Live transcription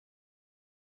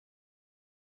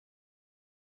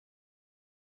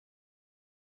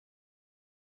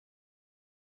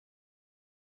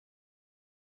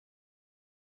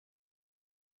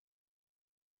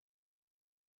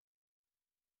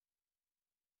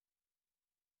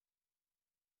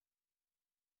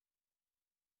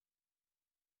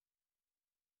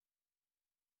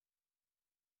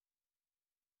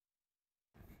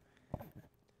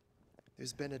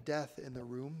There's been a death in the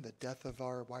room, the death of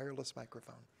our wireless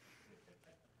microphone.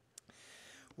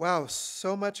 Wow,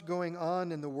 so much going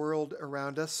on in the world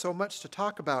around us, so much to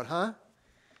talk about, huh?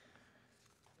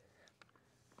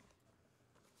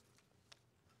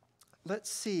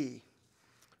 Let's see.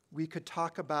 We could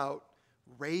talk about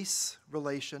race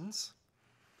relations.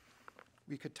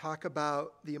 We could talk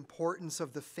about the importance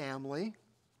of the family,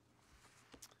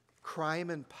 crime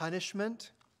and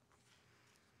punishment,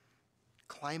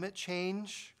 climate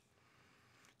change,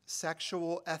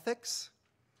 sexual ethics,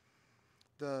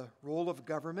 the role of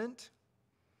government.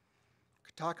 We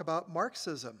could talk about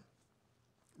Marxism,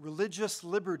 religious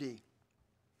liberty,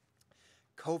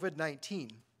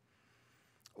 COVID-19.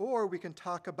 Or we can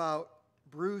talk about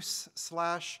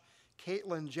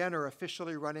Bruce/Caitlyn Jenner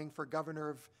officially running for governor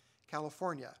of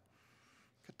California.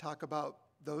 Could talk about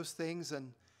those things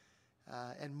and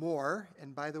more.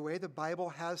 And by the way, the Bible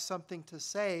has something to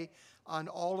say on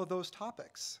all of those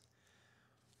topics.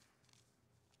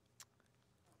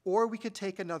 Or we could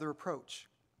take another approach.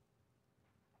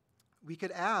 We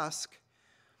could ask,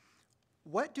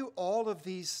 what do all of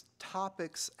these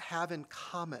topics have in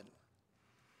common?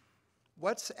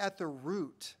 What's at the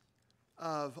root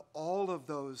of all of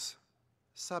those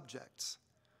subjects?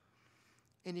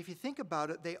 And if you think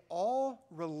about it, they all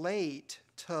relate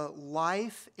to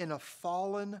life in a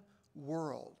fallen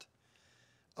world,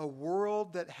 a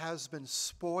world that has been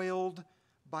spoiled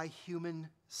by human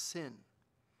sin.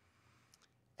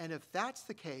 And if that's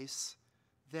the case,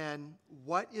 then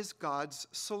what is God's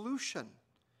solution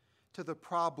to the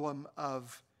problem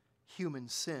of human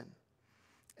sin?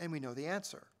 And we know the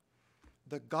answer: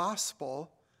 the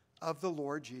gospel of the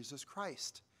Lord Jesus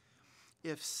Christ.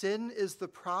 If sin is the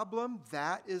problem,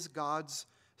 that is God's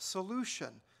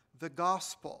solution, the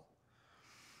gospel.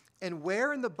 And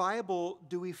where in the Bible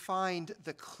do we find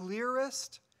the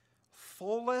clearest,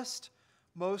 fullest,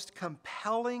 most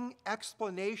compelling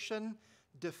explanation,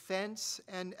 defense,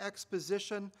 and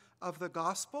exposition of the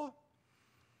gospel?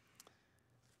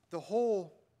 The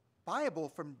whole Bible,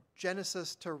 from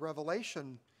Genesis to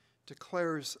Revelation,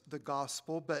 declares the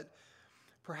gospel, but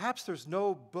perhaps there's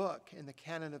no book in the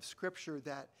canon of Scripture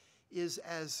that is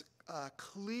as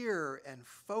clear and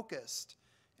focused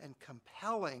and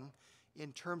compelling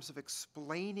in terms of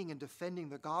explaining and defending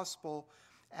the gospel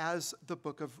as the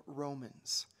book of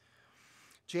Romans.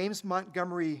 James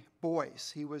Montgomery Boyce,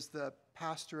 he was the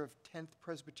pastor of 10th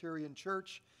Presbyterian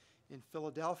Church in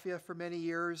Philadelphia for many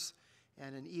years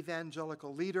and an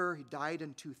evangelical leader. He died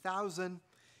in 2000.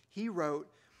 He wrote,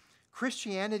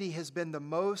 "Christianity has been the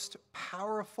most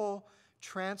powerful,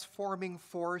 transforming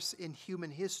force in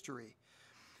human history.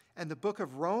 And the book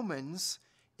of Romans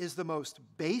is the most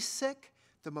basic,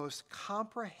 the most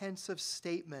comprehensive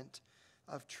statement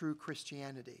of true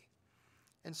Christianity."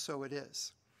 And so it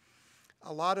is.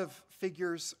 A lot of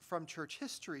figures from church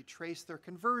history trace their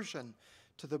conversion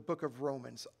to the book of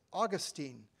Romans.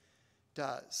 Augustine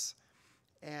does,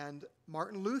 and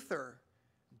Martin Luther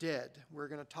did. We're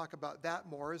going to talk about that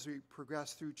more as we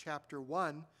progress through chapter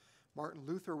 1. Martin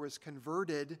Luther was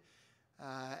converted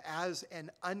as an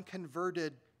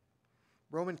unconverted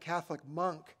Roman Catholic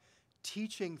monk,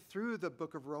 teaching through the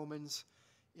book of Romans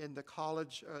in the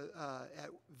college at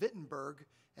Wittenberg,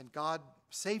 and God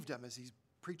saved him as he's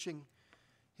preaching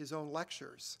his own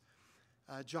lectures.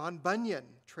 John Bunyan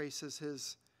traces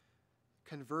his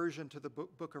conversion to the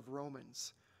book of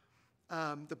Romans.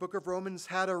 The book of Romans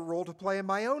had a role to play in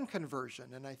my own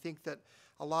conversion, and I think that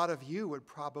a lot of you would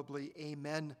probably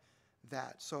amen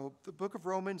that. So the book of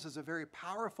Romans is a very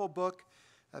powerful book,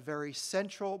 a very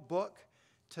central book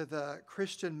to the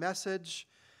Christian message,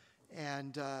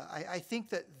 and I think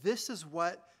that this is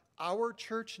what our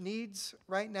church needs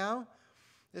right now.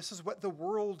 This is what the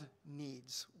world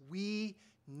needs. We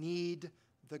need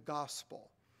the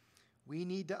gospel. We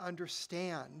need to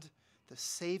understand the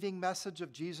saving message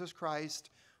of Jesus Christ,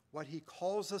 what he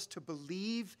calls us to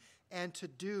believe and to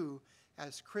do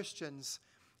as Christians.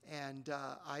 And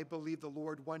I believe the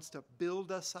Lord wants to build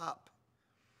us up,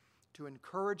 to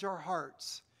encourage our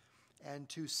hearts, and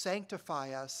to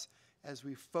sanctify us as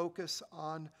we focus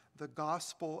on the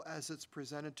gospel as it's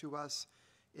presented to us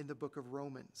in the book of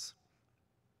Romans.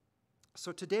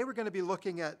 So today we're going to be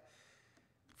looking at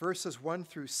verses 1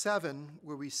 through 7,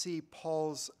 where we see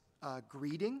Paul's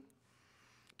greeting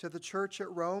to the church at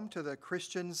Rome, to the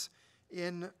Christians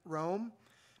in Rome.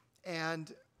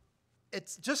 And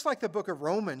it's just like the book of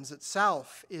Romans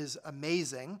itself is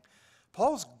amazing.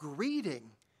 Paul's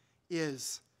greeting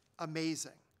is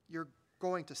amazing. You're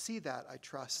going to see that, I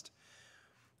trust.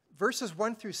 Verses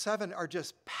 1 through 7 are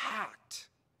just packed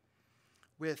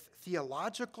with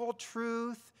theological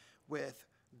truth, with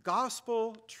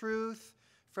gospel truth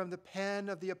from the pen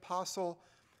of the Apostle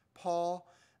Paul.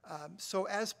 So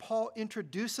as Paul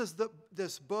introduces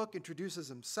this book, introduces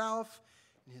himself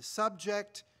and his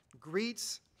subject,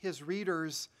 greets his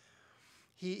readers,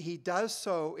 he does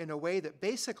so in a way that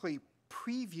basically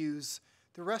previews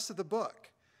the rest of the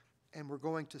book. And we're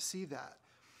going to see that.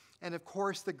 And of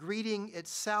course, the greeting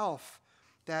itself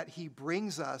that he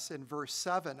brings us in verse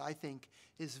 7, I think,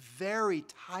 is very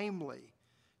timely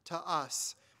to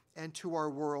us and to our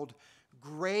world.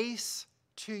 Grace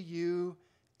to you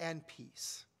and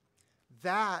peace.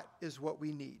 That is what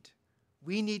we need.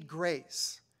 We need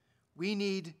grace. We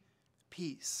need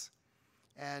peace.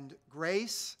 And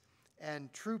grace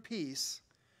and true peace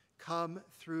come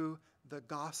through the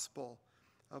gospel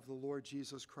of the Lord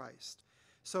Jesus Christ.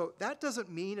 So that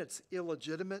doesn't mean it's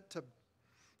illegitimate to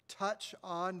touch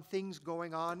on things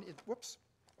going on.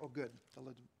 Oh good, the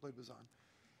lid was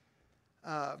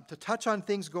on. To touch on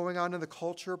things going on in the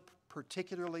culture,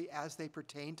 particularly as they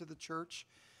pertain to the church.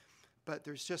 But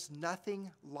there's just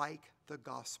nothing like the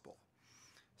gospel.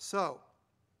 So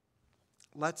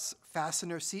let's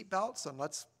fasten our seatbelts and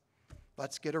let's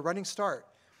get a running start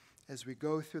as we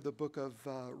go through the book of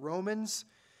Romans.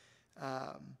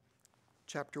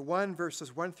 Chapter 1,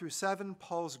 verses 1 through 7,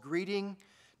 Paul's greeting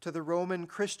to the Roman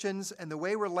Christians. And the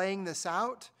way we're laying this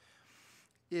out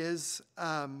is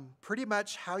pretty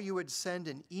much how you would send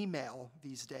an email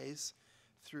these days,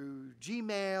 through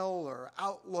Gmail or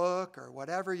Outlook or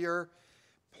whatever your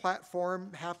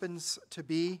platform happens to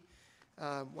be.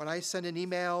 When I send an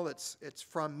email, it's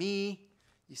from me.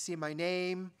 You see my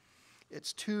name.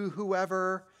 It's to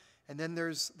whoever, and then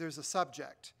there's a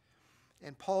subject.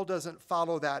 And Paul doesn't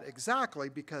follow that exactly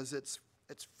because it's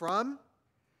from,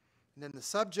 and then the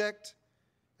subject,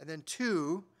 and then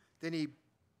to, then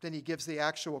he gives the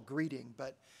actual greeting.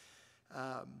 But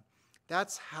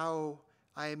that's how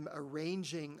I'm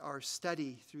arranging our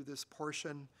study through this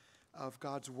portion of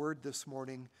God's Word this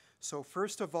morning. So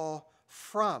first of all,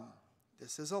 from.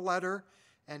 This is a letter,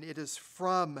 and it is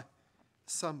from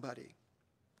somebody.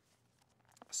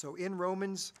 So in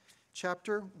Romans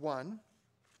chapter 1,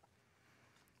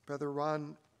 Brother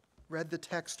Ron read the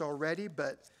text already,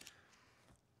 but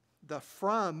the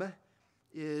from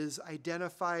is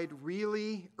identified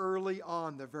really early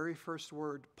on, the very first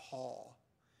word, Paul.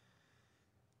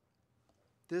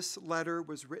 This letter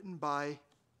was written by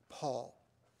Paul.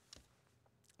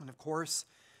 And of course,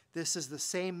 this is the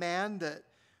same man that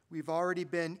we've already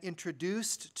been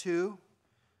introduced to,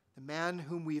 the man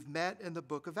whom we've met in the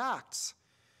book of Acts.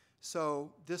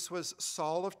 So this was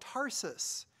Saul of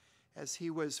Tarsus, as he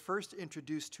was first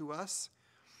introduced to us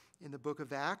in the book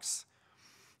of Acts.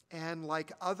 And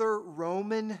like other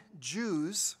Roman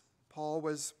Jews, Paul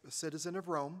was a citizen of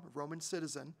Rome, a Roman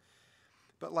citizen.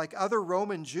 But like other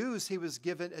Roman Jews, he was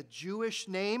given a Jewish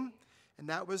name, and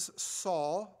that was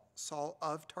Saul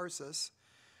of Tarsus.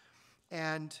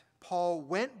 And Paul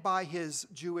went by his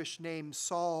Jewish name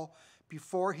Saul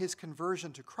before his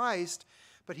conversion to Christ,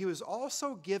 but he was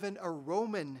also given a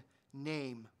Roman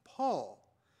name, Paul.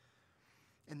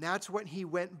 And that's what he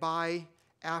went by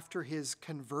after his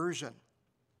conversion.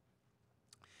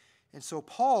 And so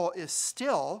Paul is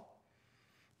still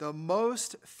the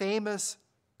most famous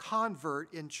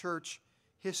convert in church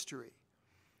history.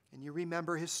 And you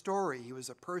remember his story. He was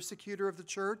a persecutor of the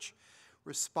church,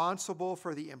 responsible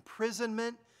for the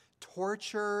imprisonment,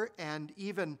 torture, and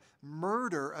even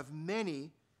murder of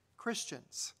many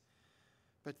Christians.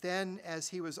 But then as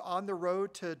he was on the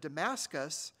road to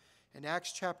Damascus in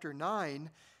Acts chapter 9,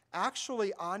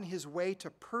 actually on his way to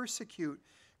persecute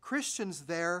Christians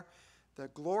there, the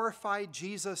glorified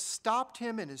Jesus stopped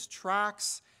him in his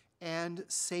tracks and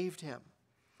saved him.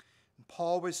 And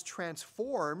Paul was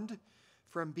transformed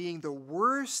from being the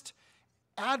worst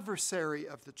adversary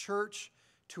of the church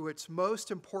to its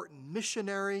most important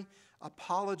missionary,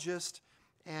 apologist,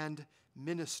 and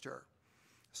minister.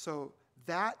 So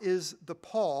that is the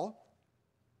Paul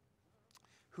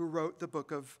who wrote the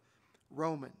book of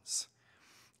Romans.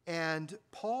 And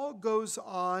Paul goes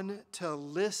on to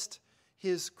list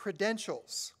his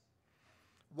credentials.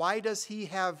 Why does he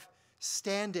have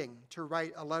standing to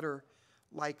write a letter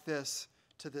like this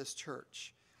to this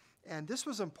church? And this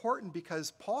was important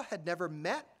because Paul had never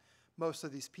met most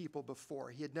of these people before.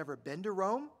 He had never been to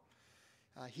Rome.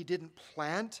 He didn't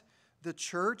plant the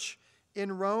church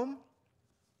in Rome.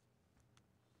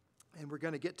 And we're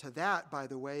going to get to that, by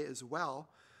the way, as well.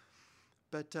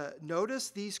 But notice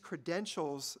these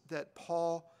credentials that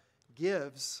Paul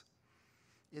gives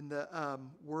in the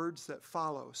words that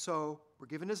follow. So we're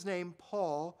given his name,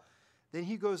 Paul. Then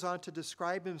he goes on to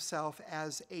describe himself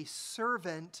as a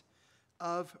servant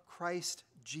of Christ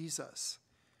Jesus,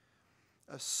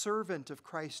 a servant of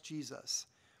Christ Jesus.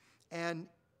 And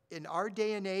in our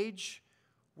day and age,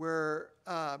 where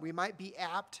we might be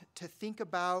apt to think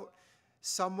about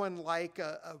someone like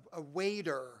a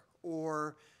waiter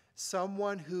or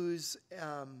someone who's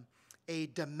a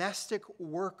domestic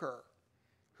worker,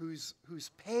 who's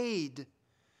paid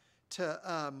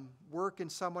to work in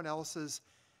someone else's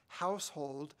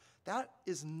household, that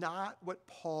is not what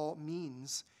Paul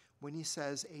means when he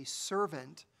says a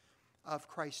servant of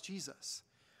Christ Jesus.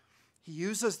 He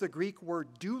uses the Greek word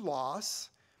doulos,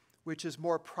 which is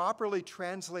more properly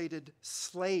translated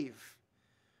slave.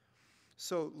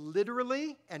 So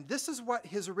literally, and this is what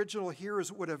his original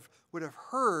hearers would have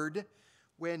heard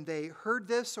when they heard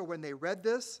this or when they read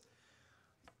this,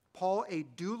 Paul, a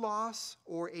doulos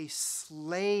or a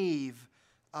slave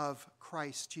of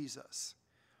Christ Jesus.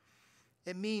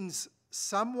 It means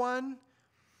someone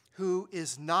who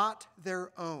is not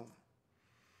their own,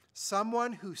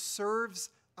 someone who serves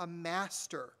a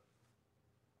master,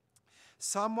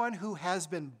 someone who has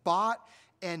been bought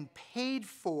and paid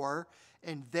for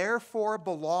and therefore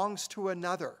belongs to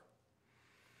another.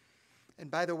 And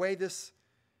by the way, this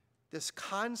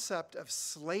concept of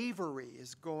slavery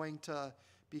is going to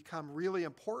become really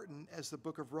important as the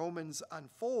book of Romans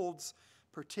unfolds,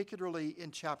 particularly in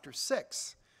chapter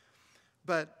 6.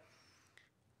 But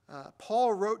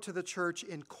Paul wrote to the church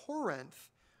in Corinth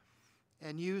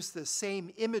and used the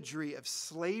same imagery of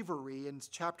slavery in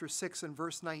chapter 6 and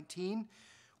verse 19,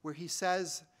 where he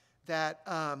says that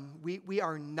we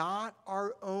are not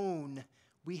our own.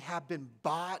 We have been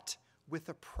bought with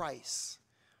a price.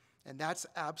 And that's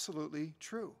absolutely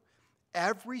true.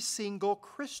 Every single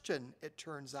Christian, it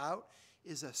turns out,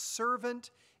 is a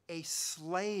servant, a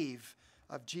slave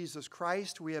of Jesus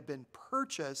Christ. We have been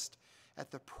purchased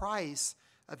at the price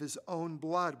of his own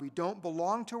blood. We don't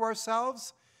belong to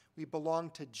ourselves. We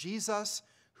belong to Jesus,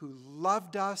 who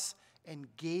loved us and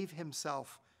gave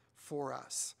himself for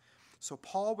us. So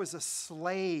Paul was a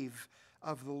slave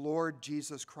of the Lord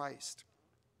Jesus Christ.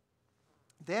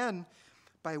 Then,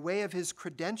 by way of his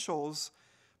credentials,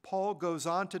 Paul goes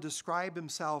on to describe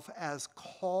himself as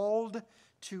called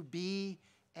to be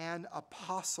an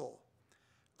apostle.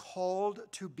 Called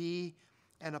to be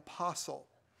an apostle.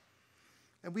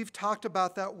 And we've talked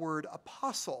about that word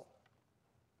apostle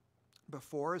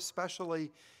before,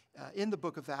 especially in the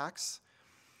book of Acts.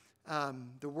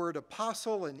 The word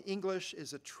apostle in English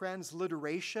is a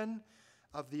transliteration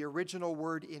of the original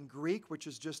word in Greek, which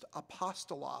is just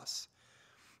apostolos.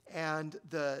 And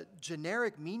the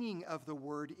generic meaning of the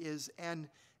word is an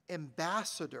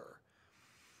ambassador.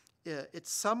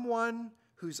 It's someone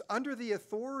who's under the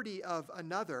authority of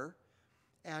another,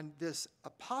 and this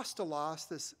apostolos,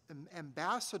 this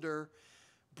ambassador,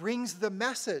 brings the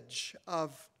message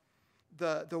of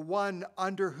the one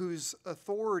under whose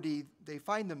authority they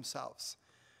find themselves.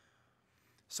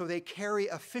 So they carry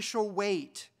official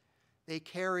weight. They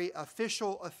carry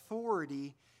official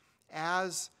authority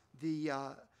as the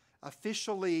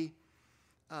officially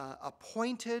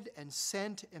appointed and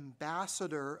sent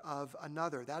ambassador of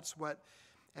another. That's what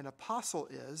an apostle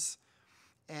is.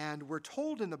 And we're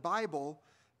told in the Bible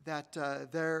that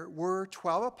there were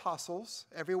 12 apostles.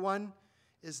 Everyone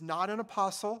is not an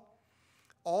apostle.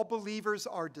 All believers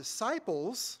are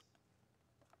disciples.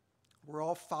 We're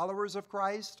all followers of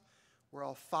Christ. We're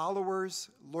all followers,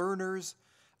 learners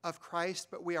of Christ,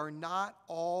 but we are not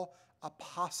all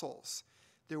apostles.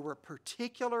 There were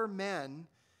particular men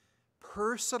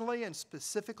personally and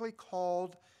specifically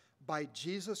called by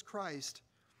Jesus Christ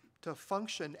to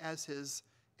function as his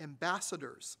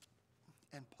ambassadors.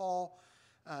 And Paul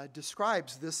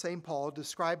describes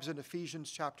in Ephesians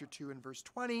chapter 2 and verse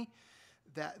 20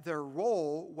 that their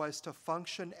role was to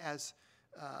function as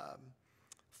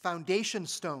foundation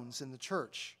stones in the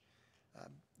church.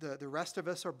 The rest of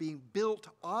us are being built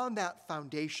on that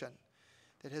foundation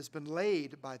that has been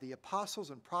laid by the apostles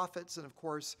and prophets, and of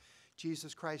course,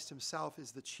 Jesus Christ himself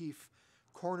is the chief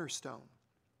cornerstone.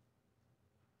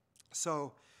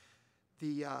 So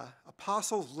the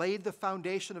apostles laid the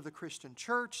foundation of the Christian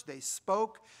church. They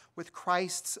spoke with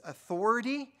Christ's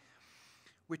authority,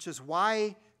 which is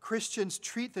why Christians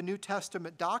treat the New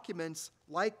Testament documents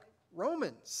like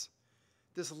Romans.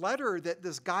 This letter that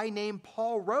this guy named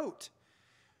Paul wrote.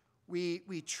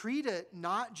 We treat it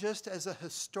not just as a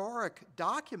historic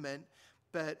document,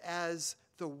 but as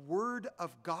the Word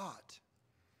of God.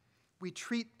 We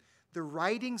treat the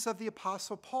writings of the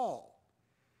Apostle Paul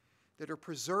that are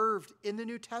preserved in the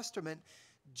New Testament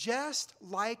just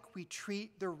like we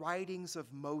treat the writings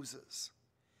of Moses,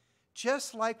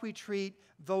 just like we treat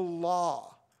the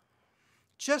law,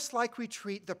 just like we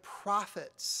treat the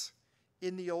prophets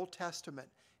in the Old Testament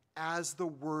as the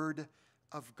Word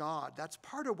of God. That's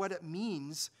part of what it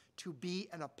means to be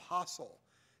an apostle.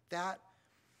 That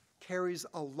carries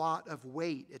a lot of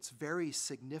weight. It's very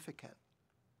significant.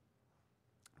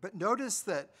 But notice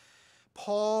that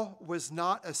Paul was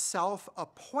not a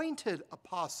self-appointed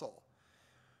apostle.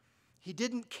 He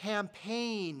didn't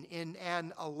campaign in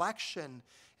an election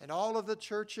and all of the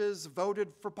churches voted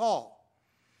for Paul.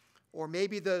 Or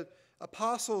maybe the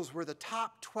apostles were the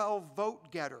top 12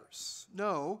 vote getters.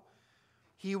 No,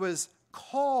 he was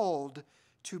called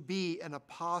to be an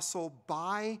apostle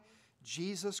by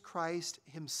Jesus Christ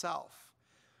himself.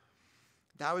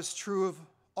 That was true of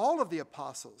all of the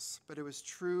apostles, but it was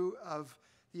true of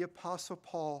the Apostle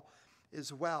Paul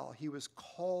as well. He was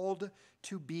called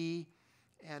to be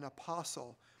an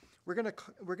apostle. We're going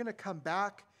to come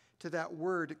back to that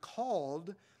word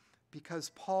called, because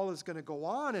Paul is going to go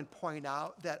on and point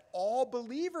out that all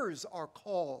believers are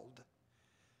called,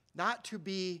 not to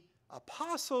be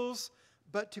apostles,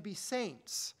 but to be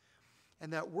saints.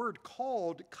 And that word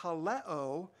called,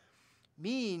 kaleo,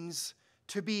 means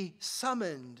to be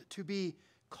summoned, to be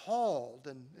called,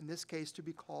 and in this case, to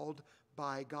be called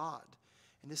by God.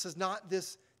 And this is not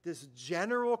this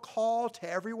general call to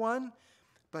everyone,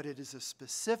 but it is a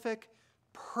specific,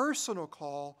 personal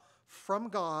call from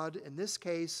God, in this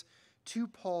case, to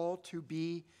Paul to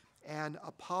be an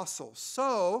apostle.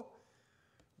 So,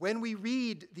 when we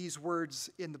read these words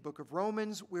in the book of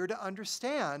Romans, we're to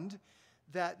understand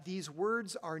that these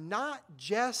words are not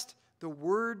just the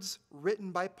words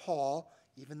written by Paul,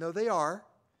 even though they are,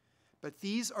 but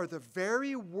these are the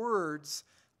very words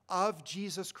of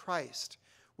Jesus Christ,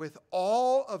 with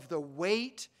all of the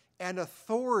weight and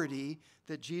authority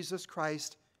that Jesus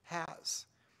Christ has.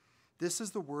 This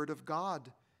is the word of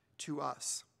God to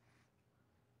us.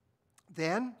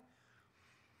 Then,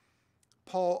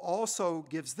 Paul also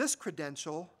gives this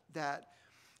credential, that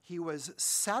he was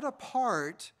set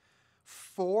apart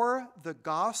for the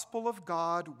gospel of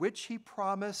God, which he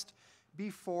promised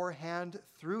beforehand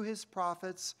through his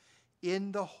prophets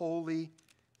in the Holy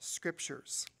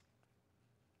Scriptures.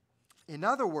 In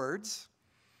other words,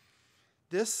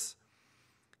 this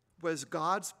was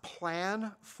God's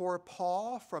plan for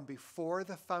Paul from before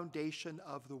the foundation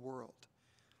of the world.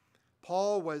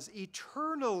 Paul was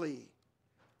eternally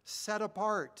set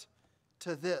apart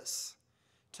to this,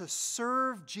 to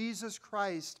serve Jesus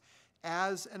Christ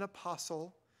as an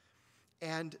apostle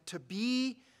and to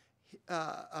be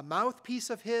a mouthpiece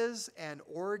of his and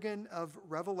organ of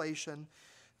revelation,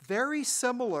 very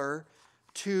similar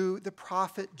to the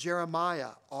prophet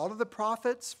Jeremiah. All of the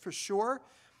prophets, for sure,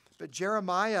 but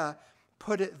Jeremiah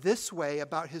put it this way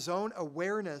about his own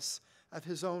awareness of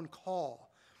his own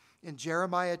call. In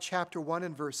Jeremiah chapter 1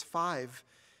 and verse 5,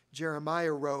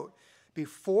 Jeremiah wrote,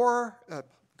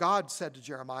 God said to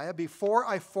Jeremiah, "Before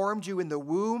I formed you in the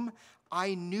womb,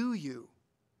 I knew you.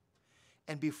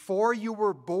 And before you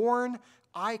were born,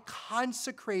 I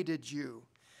consecrated you.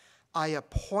 I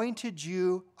appointed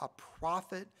you a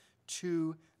prophet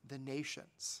to the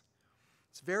nations."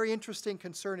 It's very interesting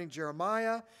concerning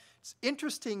Jeremiah. It's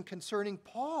interesting concerning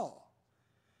Paul,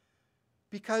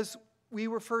 because we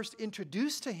were first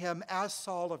introduced to him as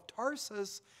Saul of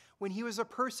Tarsus when he was a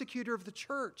persecutor of the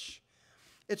church.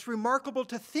 It's remarkable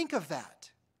to think of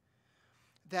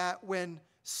that when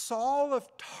Saul of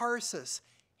Tarsus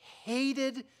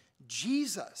hated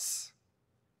Jesus,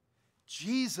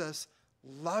 Jesus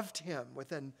loved him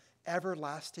with an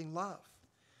everlasting love.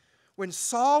 When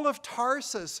Saul of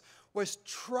Tarsus was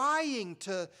trying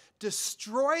to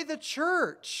destroy the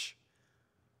church,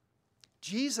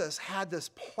 Jesus had this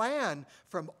plan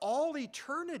from all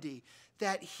eternity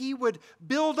that he would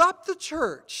build up the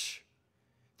church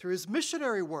through his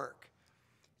missionary work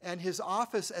and his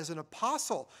office as an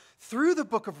apostle through the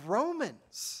book of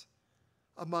Romans,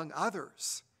 among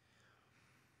others.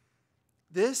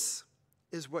 This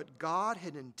is what God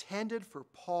had intended for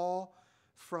Paul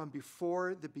from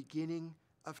before the beginning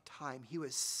of time. He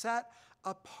was set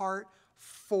apart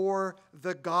for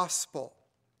the gospel.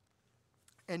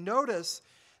 And notice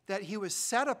that he was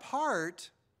set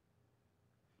apart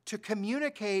to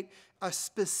communicate a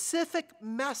specific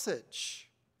message.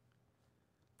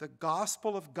 The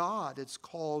gospel of God, it's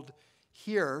called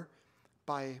here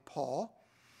by Paul.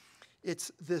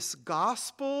 It's this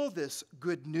gospel, this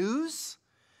good news,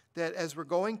 that as we're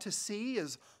going to see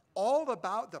is all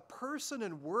about the person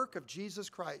and work of Jesus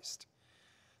Christ.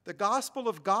 The gospel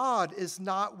of God it's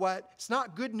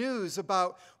not good news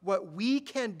about what we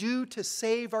can do to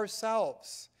save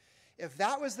ourselves. If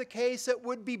that was the case, it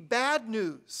would be bad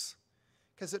news,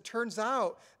 because it turns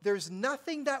out there's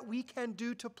nothing that we can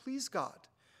do to please God.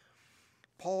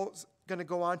 Paul's going to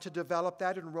go on to develop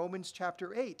that in Romans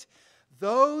chapter 8.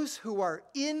 Those who are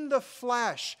in the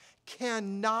flesh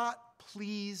cannot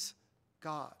please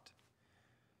God.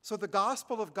 So the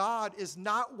gospel of God is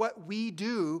not what we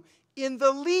do in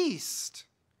the least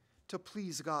to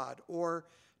please God or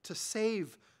to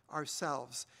save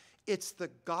ourselves. It's the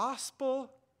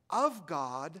gospel of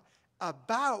God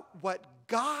about what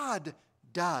God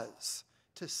does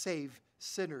to save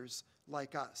sinners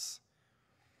like us.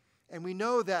 And we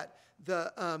know that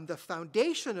the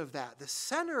foundation of that, the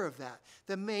center of that,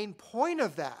 the main point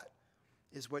of that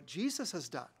is what Jesus has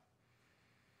done.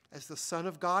 As the Son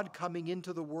of God coming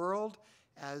into the world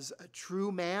as a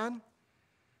true man,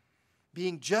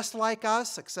 being just like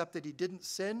us, except that he didn't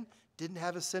sin, didn't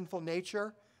have a sinful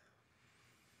nature.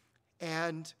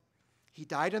 And he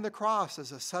died on the cross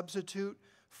as a substitute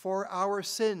for our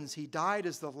sins. He died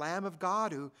as the Lamb of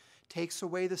God who takes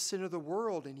away the sin of the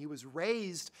world, and he was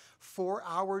raised for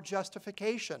our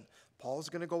justification. Paul's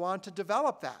going to go on to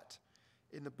develop that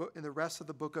in the rest of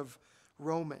the book of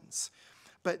Romans.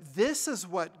 But this is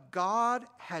what God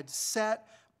had set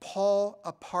Paul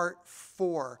apart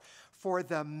for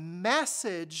the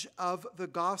message of the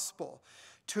gospel,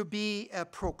 to be a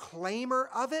proclaimer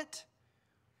of it,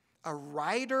 a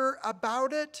writer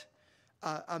about it,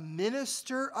 a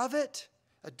minister of it,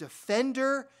 a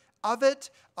defender of it,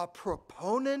 a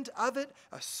proponent of it,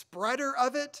 a spreader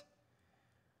of it.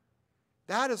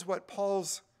 That is what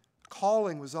Paul's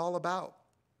calling was all about.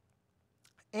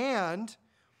 And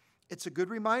it's a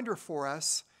good reminder for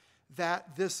us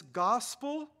that this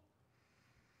gospel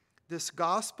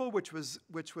which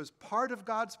was part of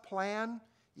God's plan,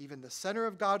 even the center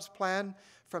of God's plan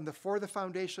before the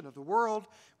foundation of the world,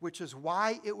 which is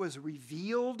why it was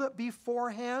revealed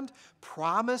beforehand,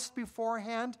 promised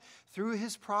beforehand through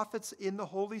his prophets in the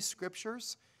Holy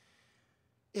Scriptures.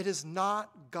 It is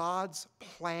not God's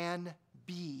plan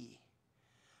B.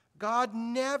 God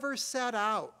never set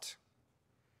out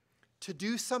to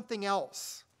do something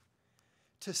else,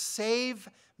 to save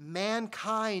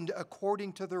mankind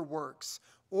according to their works,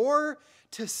 or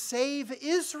to save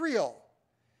Israel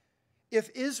if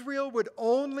Israel would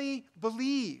only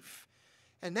believe.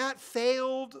 And that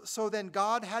failed, so then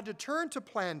God had to turn to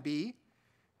plan B,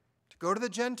 to go to the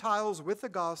Gentiles with the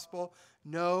gospel.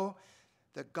 No,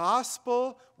 the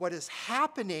gospel, what is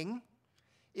happening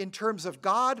in terms of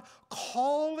God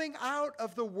calling out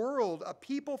of the world a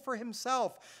people for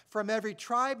himself from every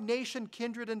tribe, nation,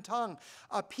 kindred, and tongue.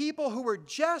 A people who were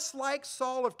just like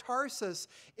Saul of Tarsus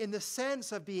in the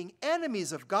sense of being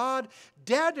enemies of God,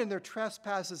 dead in their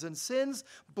trespasses and sins,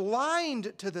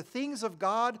 blind to the things of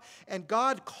God, and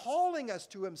God calling us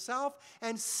to himself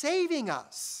and saving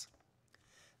us.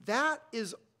 That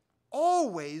is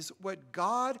always what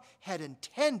God had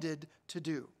intended to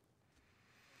do.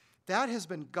 That has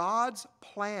been God's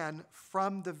plan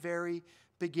from the very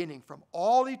beginning, from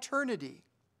all eternity.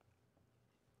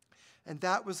 And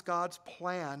that was God's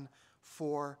plan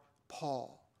for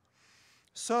Paul.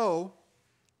 So,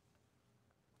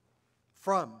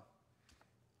 from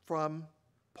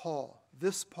Paul,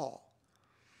 this Paul.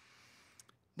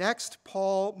 Next,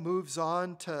 Paul moves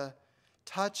on to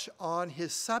touch on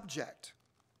his subject.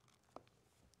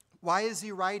 Why is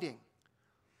he writing?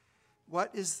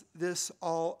 What is this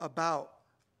all about?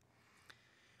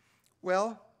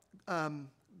 Well,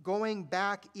 going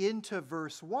back into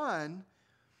verse 1,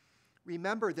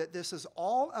 remember that this is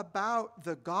all about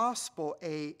the gospel,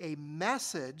 a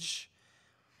message.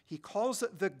 He calls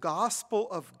it the gospel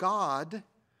of God,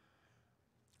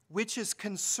 which is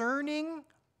concerning,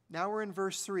 now we're in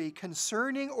verse 3,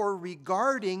 concerning or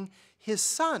regarding his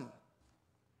Son.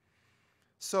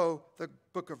 So the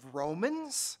book of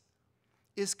Romans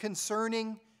is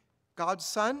concerning God's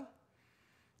Son.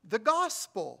 The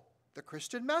gospel, the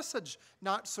Christian message,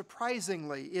 not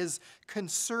surprisingly, is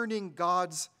concerning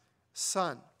God's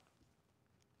Son.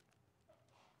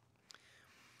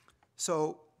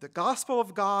 So the gospel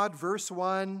of God, verse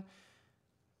 1,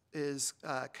 is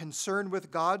concerned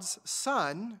with God's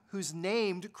Son, who's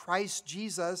named Christ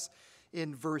Jesus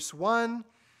in verse 1.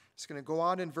 It's going to go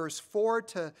on in verse 4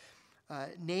 to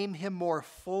name him more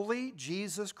fully,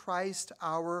 Jesus Christ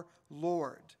our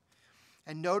Lord.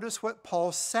 And notice what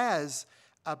Paul says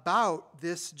about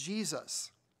this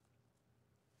Jesus.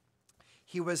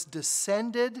 He was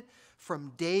descended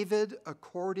from David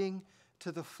according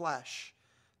to the flesh.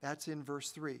 That's in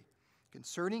verse 3.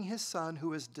 Concerning his Son,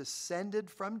 who is descended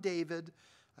from David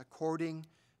according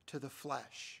to the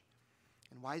flesh.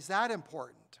 And why is that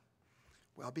important?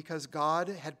 Well, because God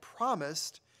had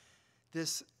promised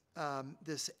this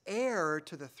heir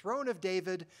to the throne of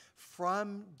David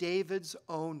from David's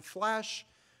own flesh,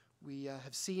 We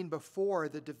have seen before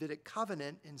the Davidic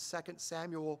covenant in 2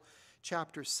 Samuel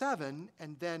chapter 7,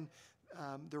 and then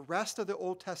the rest of the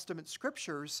Old Testament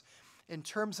scriptures, in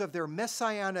terms of their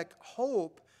messianic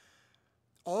hope,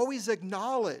 always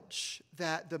acknowledge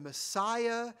that the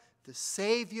Messiah, the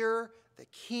Savior, the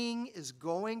King is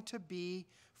going to be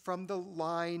from the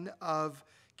line of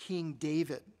King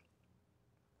David.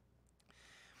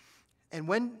 And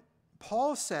when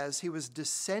Paul says he was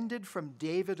descended from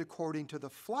David according to the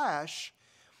flesh,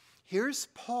 here's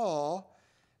Paul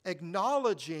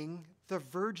acknowledging the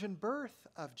virgin birth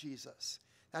of Jesus.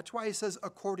 That's why he says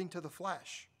according to the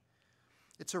flesh.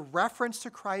 It's a reference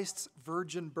to Christ's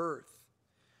virgin birth.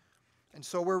 And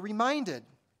so we're reminded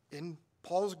in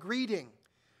Paul's greeting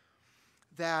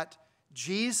that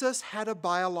Jesus had a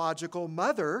biological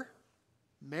mother,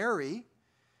 Mary,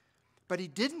 but he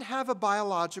didn't have a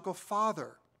biological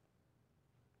father.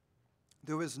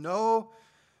 There was no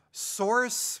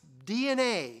source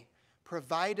DNA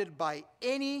provided by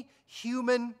any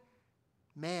human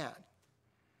man.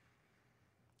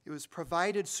 It was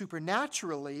provided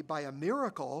supernaturally by a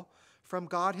miracle from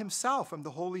God himself, from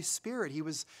the Holy Spirit. He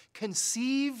was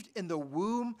conceived in the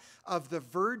womb of the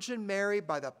Virgin Mary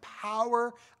by the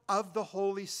power of the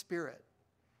Holy Spirit.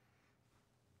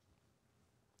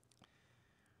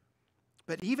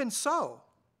 But even so,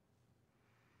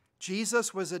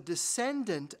 Jesus was a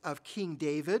descendant of King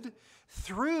David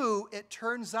through, it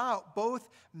turns out, both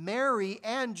Mary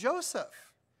and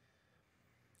Joseph.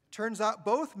 Turns out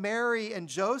both Mary and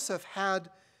Joseph had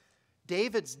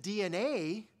David's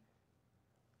DNA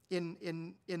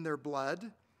in their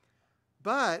blood,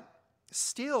 but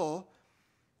still,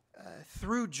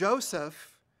 through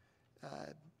Joseph,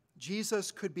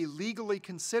 Jesus could be legally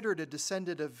considered a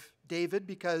descendant of David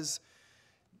because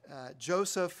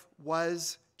Joseph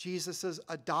was Jesus'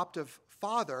 adoptive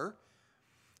father,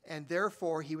 and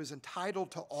therefore he was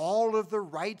entitled to all of the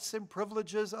rights and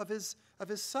privileges of his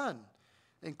son,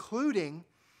 including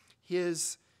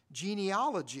his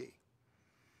genealogy.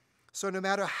 So no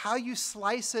matter how you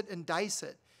slice it and dice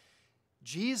it,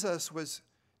 Jesus was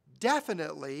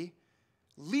definitely,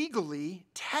 legally,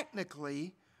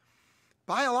 technically,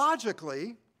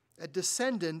 biologically, a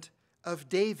descendant of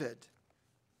David.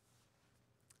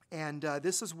 And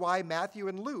this is why Matthew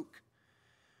and Luke,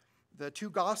 the two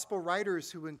gospel writers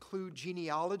who include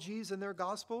genealogies in their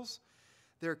gospels,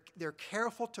 they're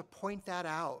careful to point that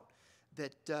out,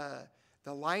 that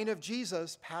the line of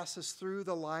Jesus passes through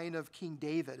the line of King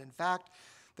David. In fact,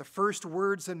 the first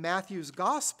words in Matthew's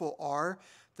gospel are,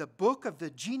 the book of the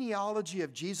genealogy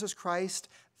of Jesus Christ,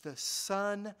 the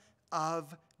son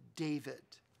of David.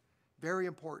 Very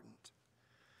important.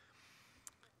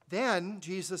 Then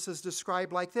Jesus is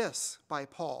described like this by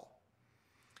Paul.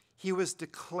 He was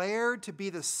declared to be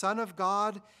the Son of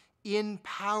God in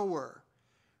power.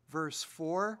 Verse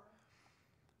 4,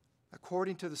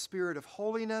 according to the Spirit of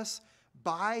holiness,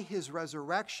 by his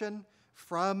resurrection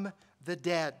from the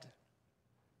dead.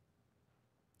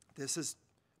 This is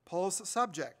Paul's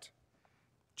subject.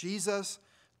 Jesus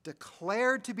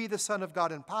declared to be the Son of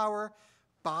God in power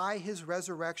by his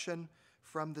resurrection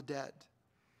from the dead.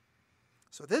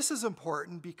 So this is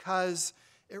important because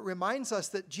it reminds us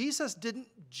that Jesus didn't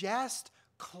just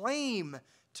claim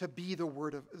to be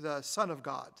the Son of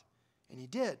God, and he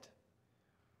did.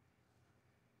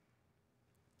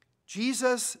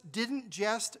 Jesus didn't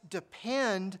just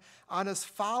depend on his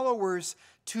followers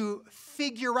to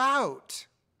figure out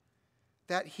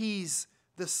that he's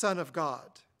the Son of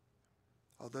God,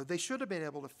 although they should have been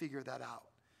able to figure that out.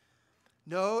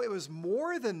 No, it was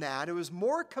more than that. It was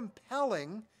more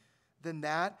compelling than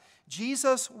that.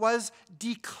 Jesus was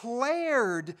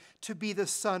declared to be the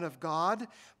Son of God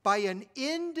by an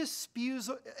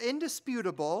indisputable,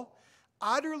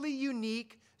 utterly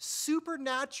unique,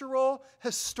 supernatural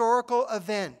historical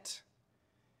event,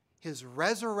 his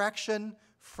resurrection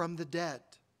from the dead.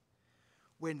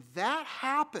 When that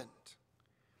happened,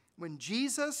 when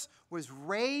Jesus was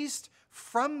raised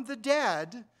from the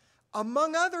dead,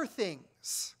 among other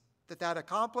things that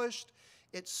accomplished,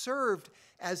 it served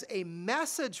as a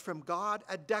message from God,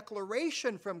 a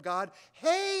declaration from God.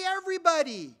 Hey,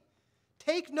 everybody,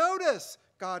 take notice,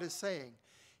 God is saying.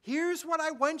 Here's what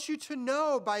I want you to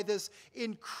know by this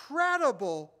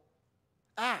incredible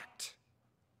act.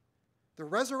 The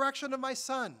resurrection of my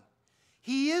son.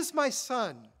 He is my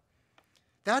son.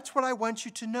 That's what I want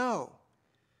you to know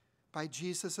by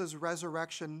Jesus'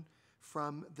 resurrection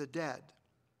from the dead.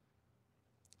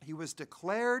 He was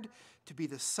declared to be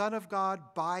the Son of God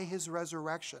by his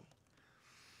resurrection.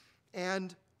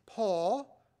 And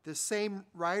Paul, the same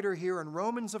writer here in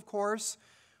Romans, of course,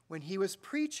 when he was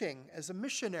preaching as a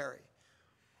missionary,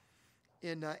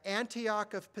 in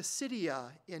Antioch of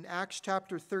Pisidia, in Acts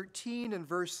chapter 13 and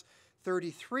verse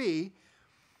 33,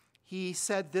 he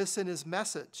said this in his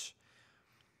message.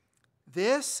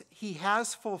 This he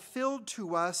has fulfilled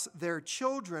to us, their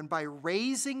children, by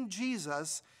raising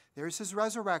Jesus, there's his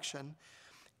resurrection,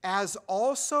 as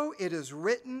also it is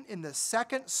written in the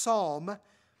second psalm,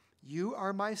 you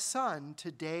are my son,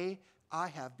 today I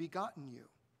have begotten you.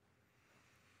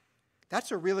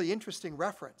 That's a really interesting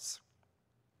reference.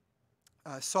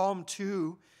 Psalm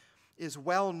 2 is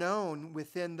well known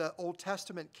within the Old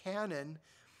Testament canon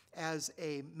as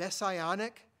a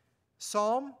messianic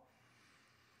psalm.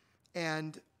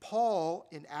 And Paul,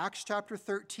 in Acts chapter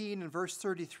 13 and verse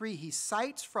 33, he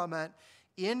cites from it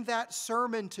in that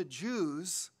sermon to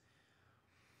Jews,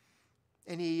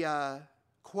 and he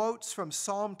quotes from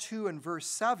Psalm 2 and verse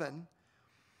 7,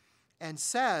 and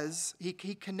says, he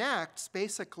connects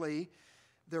basically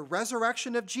the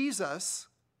resurrection of Jesus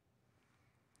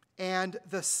and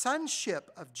the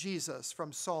sonship of Jesus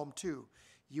from Psalm 2.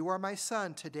 You are my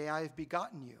son, today I have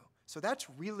begotten you. So that's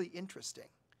really interesting.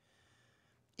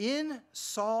 In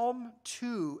Psalm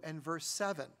 2 and verse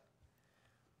 7,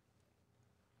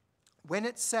 when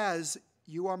it says,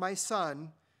 you are my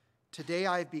son, today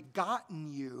I have begotten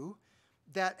you,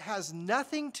 that has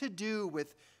nothing to do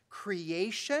with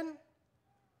creation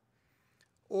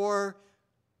or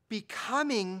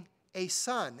becoming a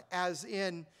son, as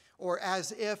in, or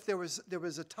as if there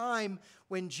was a time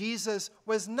when Jesus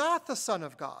was not the Son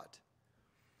of God.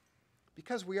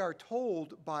 Because we are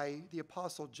told by the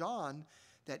Apostle John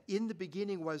that in the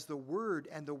beginning was the Word,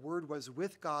 and the Word was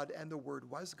with God, and the Word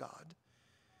was God.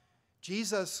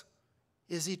 Jesus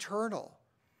is eternal.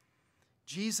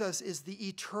 Jesus is the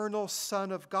eternal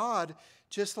Son of God,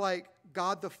 just like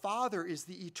God the Father is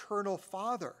the eternal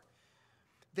Father.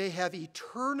 They have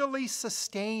eternally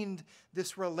sustained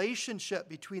this relationship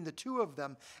between the two of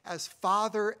them as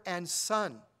Father and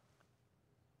Son.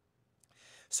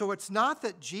 So it's not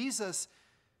that Jesus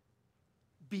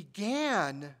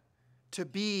began to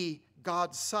be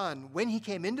God's Son when he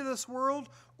came into this world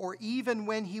or even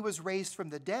when he was raised from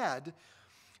the dead,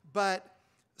 but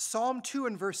Psalm 2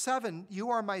 and verse 7, you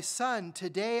are my son,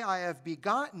 today I have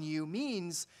begotten you,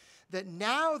 means that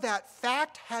now that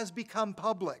fact has become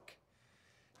public.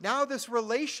 Now this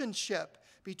relationship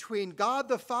between God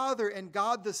the Father and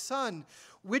God the Son,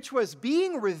 which was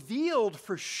being revealed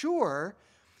for sure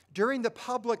during the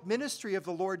public ministry of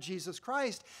the Lord Jesus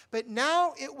Christ, but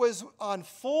now it was on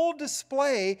full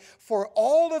display for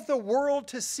all of the world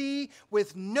to see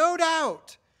with no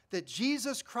doubt that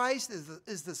Jesus Christ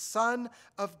is the Son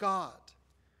of God.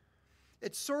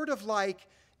 It's sort of like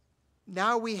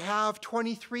now we have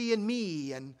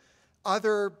 23andMe and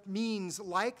other means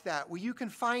like that, where you can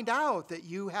find out that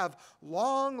you have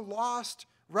long lost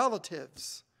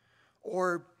relatives,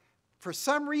 or for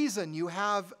some reason you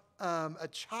have a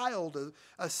child,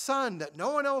 a son that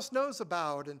no one else knows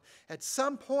about, and at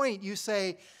some point you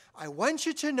say, I want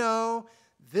you to know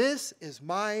this is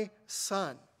my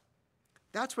son.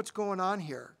 That's what's going on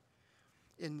here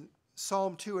in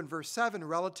Psalm 2 and verse 7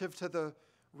 relative to the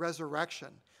resurrection.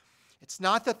 It's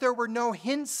not that there were no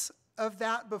hints of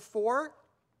that before.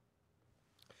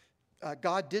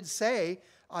 God did say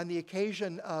on the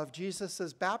occasion of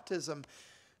Jesus' baptism,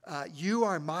 you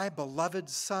are my beloved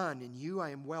son, in you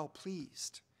I am well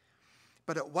pleased.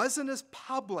 But it wasn't as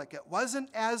public, it wasn't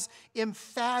as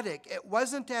emphatic, it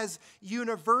wasn't as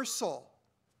universal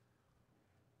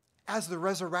as the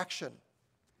resurrection.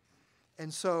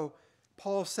 And so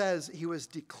Paul says he was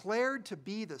declared to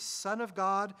be the Son of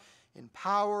God in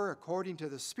power according to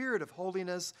the Spirit of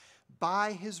holiness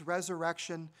by his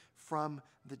resurrection from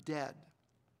the dead.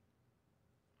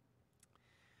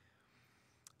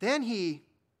 Then he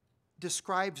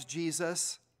describes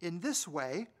Jesus in this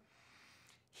way.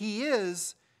 He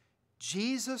is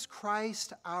Jesus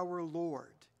Christ our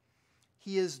Lord.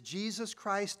 He is Jesus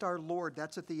Christ our Lord.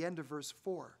 That's at the end of verse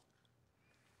 4.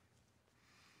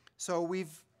 So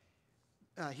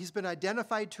he's been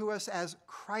identified to us as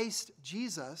Christ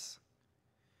Jesus.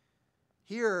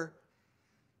 Here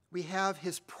we have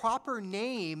his proper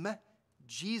name,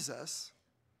 Jesus,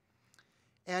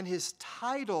 and his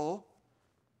title,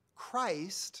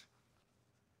 Christ,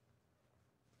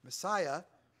 Messiah,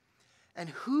 and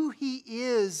who he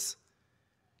is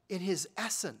in his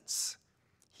essence.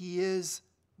 He is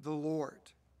the Lord.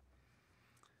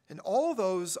 And all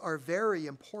those are very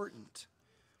important.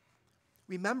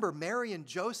 Remember, Mary and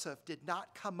Joseph did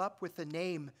not come up with the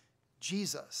name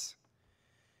Jesus.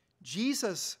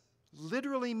 Jesus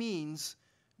literally means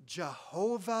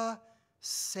Jehovah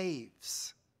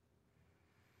saves.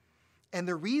 And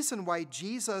the reason why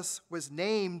Jesus was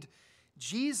named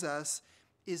Jesus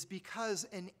is because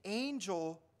an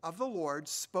angel of the Lord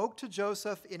spoke to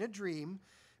Joseph in a dream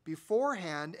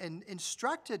beforehand and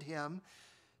instructed him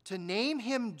to name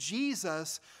him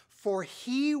Jesus, for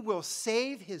he will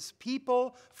save his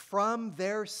people from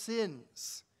their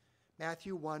sins.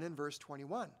 Matthew 1 and verse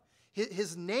 21.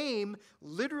 His name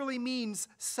literally means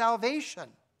salvation.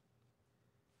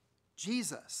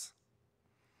 Jesus.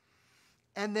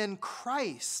 And then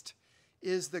Christ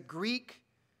is the Greek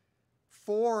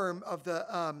form of the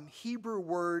Hebrew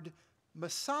word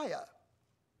Messiah,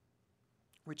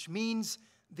 which means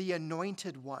the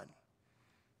anointed one,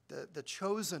 the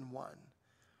chosen one.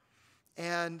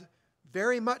 And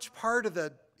very much part of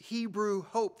the Hebrew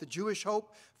hope, the Jewish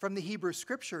hope from the Hebrew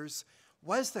Scriptures,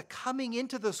 was the coming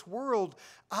into this world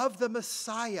of the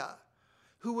Messiah,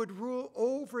 who would rule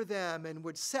over them and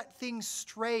would set things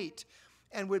straight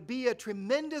and would be a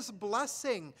tremendous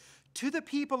blessing to the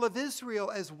people of Israel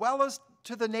as well as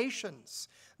to the nations.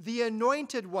 The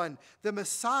anointed one, the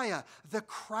Messiah, the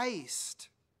Christ.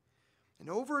 And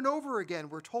over again,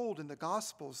 we're told in the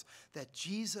Gospels that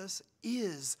Jesus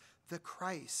is the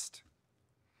Christ.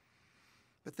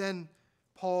 But then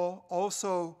Paul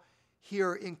also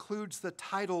here includes the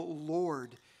title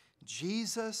Lord.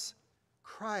 Jesus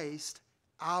Christ,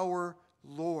 our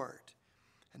Lord.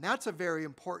 And that's a very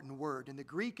important word. In the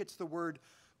Greek, it's the word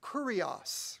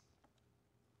kurios.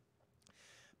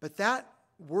 But that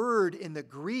word in the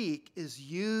Greek is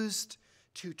used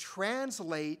to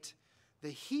translate the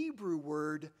Hebrew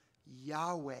word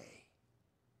Yahweh.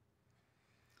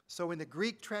 So in the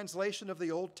Greek translation of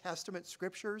the Old Testament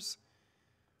scriptures,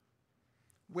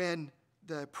 when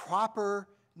the proper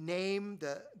name,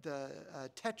 the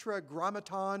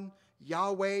tetragrammaton,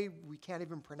 Yahweh, we can't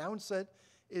even pronounce it,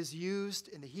 is used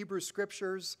in the Hebrew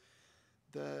scriptures,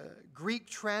 the Greek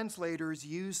translators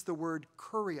use the word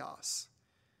kurios.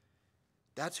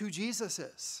 That's who Jesus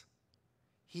is.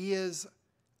 He is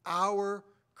our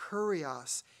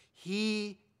kurios.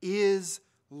 He is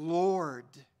Lord.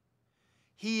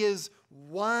 He is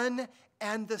one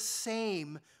and the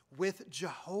same with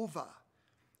Jehovah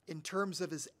in terms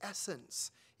of his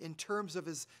essence, in terms of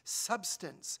his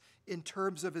substance, in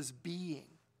terms of his being.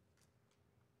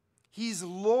 He's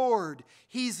Lord,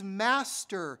 he's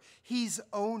master, he's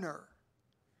owner.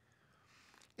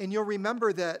 And you'll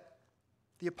remember that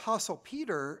the Apostle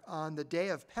Peter, on the day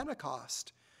of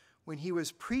Pentecost, when he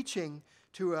was preaching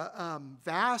to a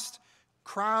vast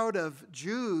crowd of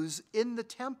Jews in the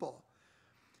temple,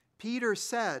 Peter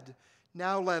said,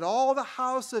 "Now let all the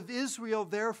house of Israel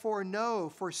therefore know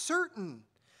for certain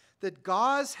that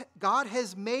God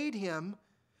has made him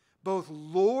both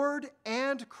Lord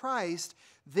and Christ,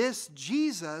 this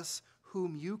Jesus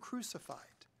whom you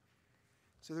crucified."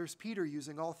 So there's Peter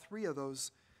using all three of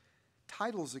those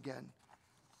titles again.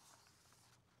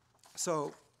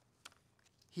 So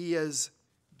he is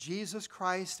Jesus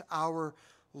Christ, our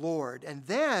Lord. And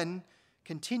then,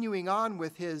 continuing on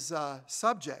with his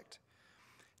subject,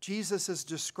 Jesus is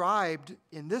described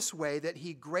in this way, that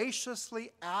he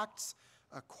graciously acts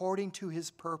according to his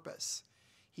purpose.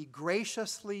 He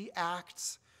graciously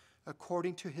acts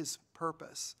according to his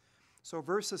purpose. So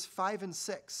verses 5 and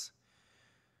 6.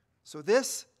 So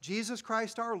this, Jesus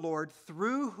Christ our Lord,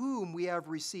 through whom we have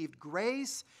received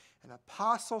grace and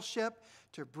apostleship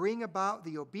to bring about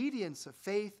the obedience of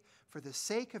faith for the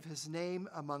sake of his name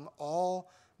among all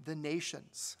the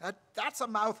nations. That's a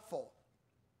mouthful.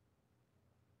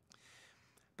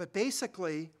 But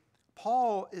basically,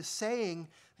 Paul is saying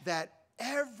that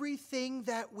everything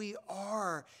that we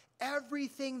are,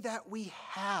 everything that we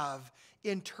have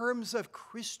in terms of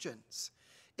Christians,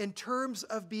 in terms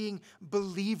of being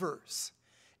believers,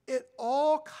 it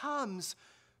all comes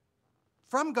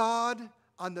from God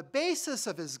on the basis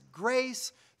of his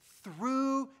grace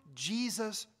through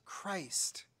Jesus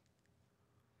Christ.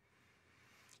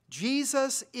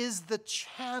 Jesus is the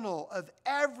channel of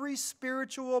every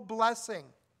spiritual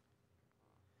blessing,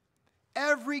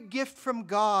 every gift from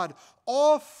God,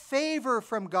 all favor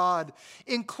from God,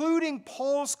 including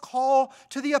Paul's call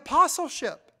to the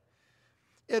apostleship.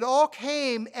 It all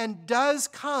came and does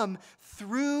come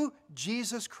through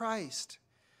Jesus Christ.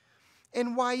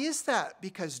 And why is that?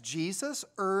 Because Jesus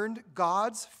earned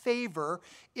God's favor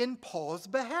in Paul's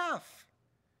behalf.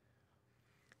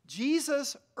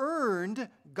 Jesus earned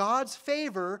God's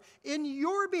favor in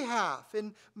your behalf,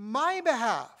 in my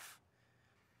behalf.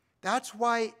 That's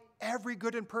why every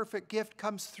good and perfect gift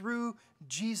comes through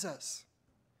Jesus.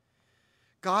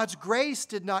 God's grace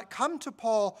did not come to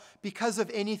Paul because of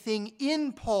anything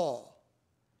in Paul.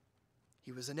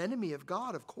 He was an enemy of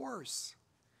God, of course.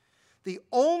 The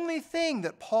only thing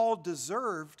that Paul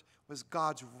deserved was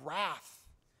God's wrath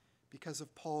because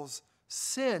of Paul's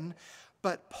sin,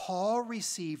 but Paul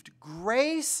received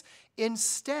grace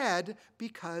instead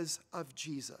because of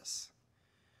Jesus.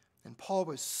 And Paul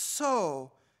was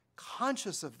so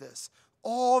conscious of this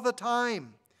all the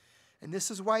time. And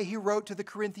this is why he wrote to the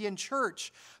Corinthian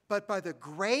church, "But by the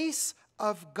grace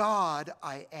of God,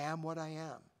 I am what I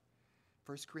am."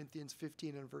 1 Corinthians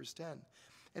 15 and verse 10.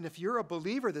 And if you're a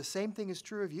believer, the same thing is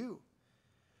true of you.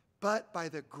 But by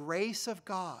the grace of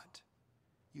God,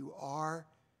 you are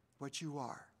what you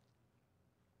are.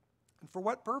 And for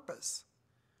what purpose?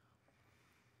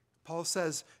 Paul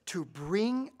says, to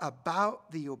bring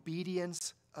about the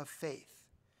obedience of faith.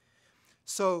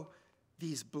 So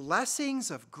these blessings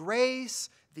of grace,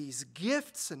 these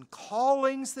gifts and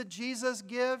callings that Jesus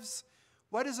gives,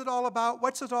 what is it all about?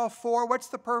 What's it all for? What's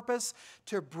the purpose?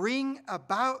 To bring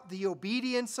about the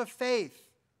obedience of faith.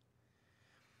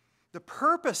 The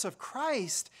purpose of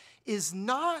Christ is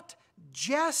not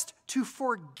just to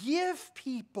forgive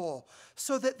people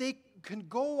so that they can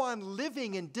go on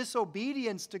living in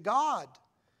disobedience to God.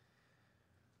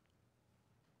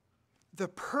 The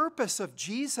purpose of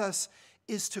Jesus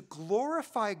is to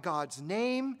glorify God's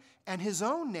name and his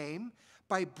own name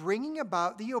by bringing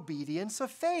about the obedience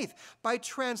of faith, by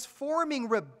transforming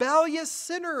rebellious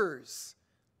sinners,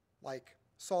 like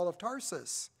Saul of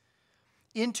Tarsus,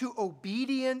 into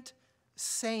obedient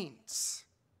saints.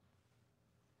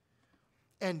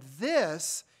 And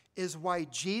this is why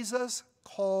Jesus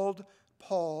called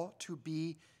Paul to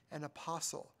be an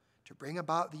apostle, to bring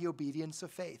about the obedience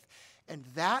of faith. And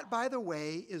that, by the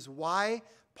way, is why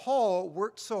Paul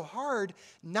worked so hard,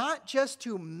 not just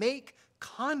to make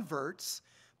converts,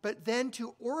 but then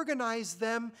to organize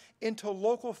them into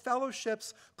local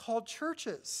fellowships called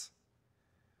churches.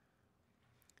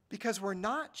 Because we're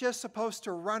not just supposed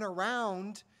to run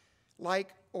around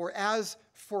like or as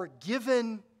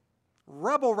forgiven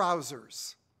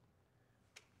rebel-rousers,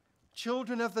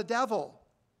 children of the devil,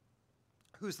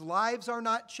 whose lives are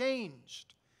not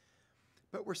changed,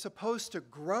 but we're supposed to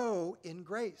grow in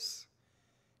grace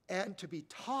and to be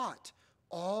taught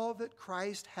all that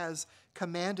Christ has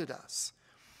commanded us.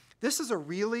 This is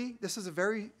a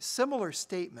very similar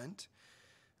statement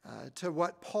to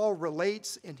what Paul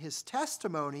relates in his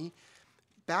testimony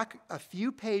back a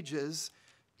few pages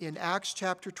in Acts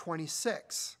chapter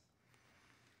 26.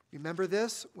 Remember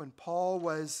this? When Paul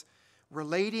was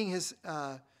relating his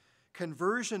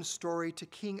conversion story to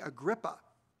King Agrippa.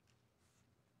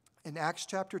 In Acts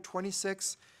chapter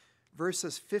 26,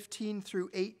 verses 15 through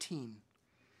 18.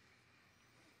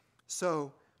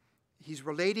 So he's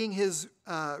relating his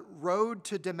road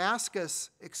to Damascus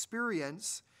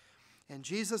experience, and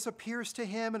Jesus appears to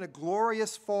him in a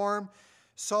glorious form.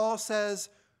 Saul says,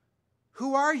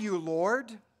 "Who are you,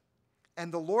 Lord?"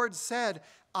 And the Lord said,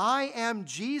 "I am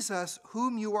Jesus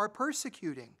whom you are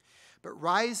persecuting. But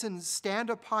rise and stand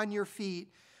upon your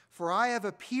feet, for I have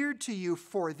appeared to you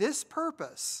for this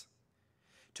purpose,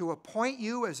 to appoint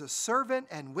you as a servant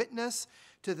and witness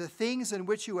to the things in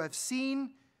which you have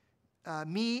seen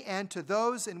me and to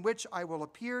those in which I will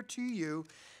appear to you,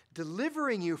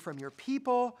 delivering you from your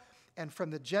people and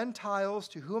from the Gentiles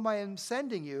to whom I am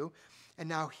sending you." And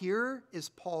now here is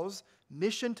Paul's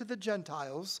mission to the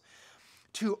Gentiles: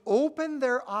 to open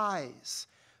their eyes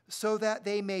so that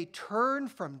they may turn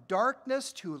from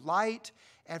darkness to light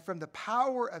and from the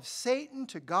power of Satan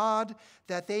to God,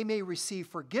 that they may receive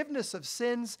forgiveness of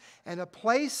sins and a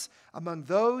place among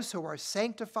those who are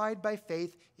sanctified by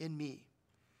faith in me.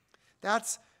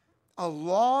 That's a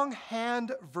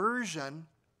longhand version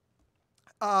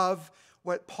of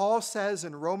what Paul says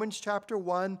in Romans chapter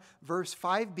 1, verse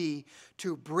 5b,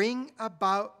 to bring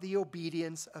about the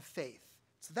obedience of faith.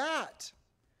 It's that.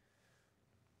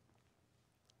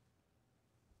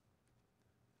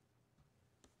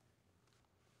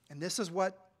 And this is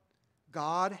what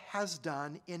God has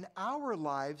done in our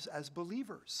lives as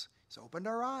believers. He's opened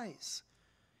our eyes.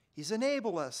 He's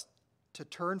enabled us to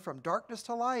turn from darkness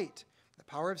to light, the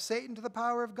power of Satan to the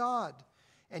power of God.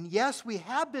 And yes, we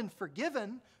have been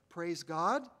forgiven, praise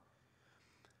God,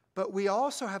 but we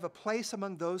also have a place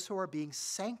among those who are being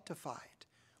sanctified.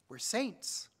 We're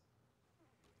saints.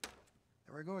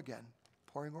 There we go again,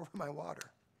 pouring over my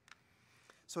water.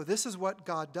 So this is what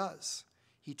God does.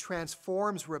 He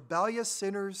transforms rebellious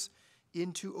sinners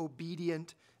into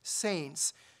obedient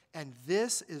saints. And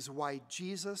this is why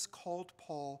Jesus called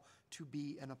Paul to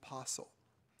be an apostle.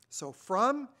 So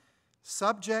from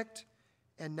subject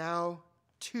and now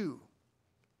to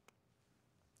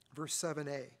verse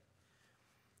 7a.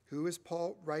 Who is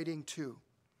Paul writing to?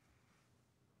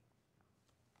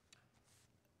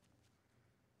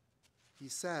 He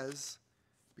says,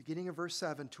 beginning of verse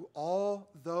 7, to all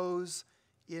those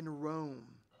in Rome.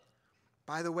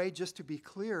 By the way, just to be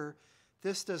clear,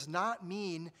 this does not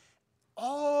mean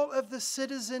all of the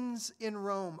citizens in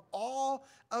Rome, all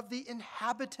of the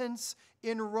inhabitants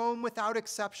in Rome without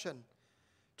exception.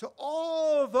 To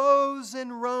all those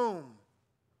in Rome,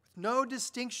 with no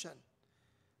distinction.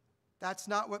 That's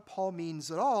not what Paul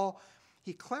means at all.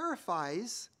 He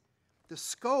clarifies the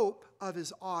scope of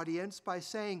his audience by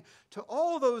saying, to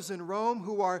all those in Rome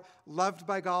who are loved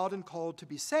by God and called to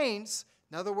be saints.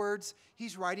 In other words,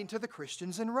 he's writing to the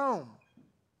Christians in Rome.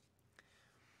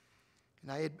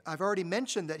 And I've already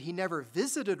mentioned that he never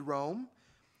visited Rome.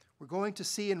 We're going to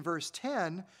see in verse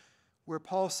 10 where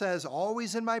Paul says,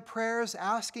 always in my prayers,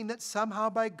 asking that somehow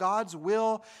by God's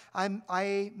will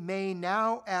I may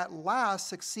now at last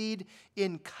succeed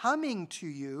in coming to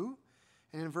you.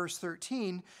 And in verse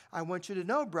 13, I want you to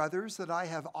know, brothers, that I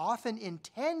have often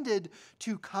intended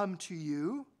to come to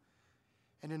you.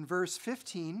 And in verse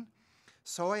 15,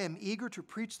 so I am eager to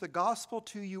preach the gospel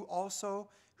to you also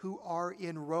who are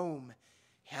in Rome.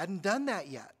 He hadn't done that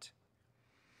yet.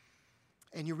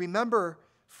 And you remember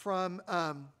from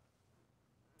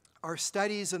our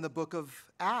studies in the book of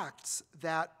Acts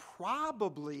that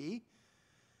probably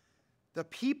the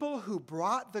people who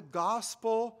brought the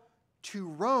gospel to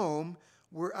Rome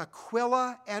were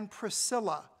Aquila and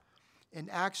Priscilla in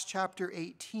Acts chapter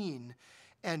 18.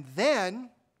 And then,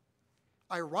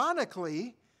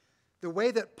 ironically, the way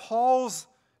that Paul's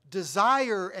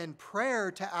desire and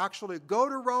prayer to actually go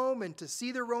to Rome and to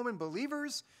see the Roman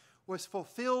believers was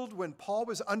fulfilled when Paul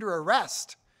was under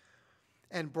arrest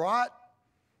and brought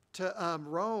to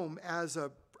Rome as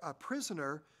a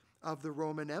prisoner of the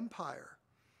Roman Empire.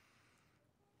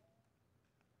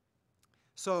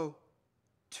 So,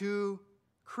 to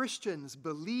Christians,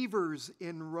 believers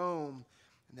in Rome,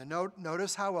 and then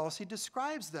notice how else he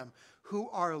describes them, who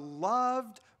are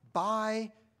loved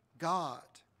by God.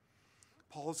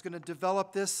 Paul's going to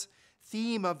develop this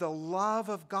theme of the love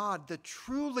of God, the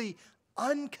truly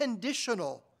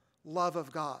unconditional love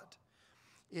of God.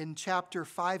 In chapter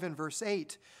 5 and verse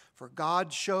 8, for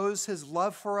God shows his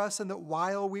love for us in that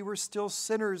while we were still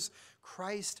sinners,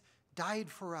 Christ died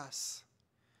for us.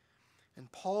 And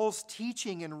Paul's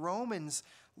teaching in Romans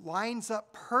lines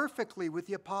up perfectly with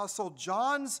the Apostle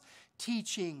John's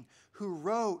teaching, who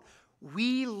wrote,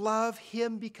 we love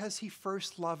him because he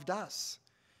first loved us,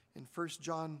 in 1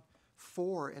 John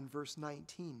 4 and verse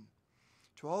 19.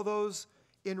 To all those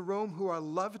in Rome who are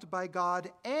loved by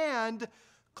God and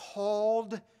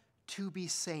called to be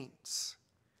saints.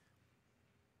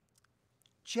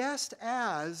 Just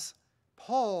as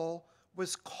Paul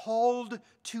was called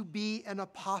to be an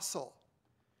apostle,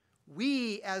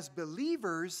 we as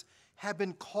believers have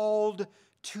been called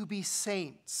to be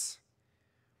saints.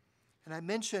 And I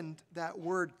mentioned that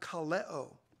word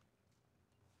kaleo,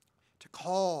 to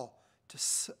call,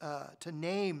 to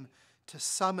name, to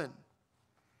summon.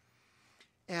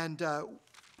 And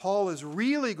Paul is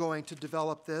really going to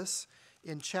develop this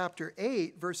in chapter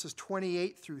 8, verses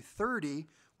 28 through 30,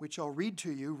 which I'll read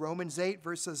to you, Romans 8,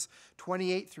 verses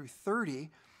 28 through 30.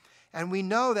 And we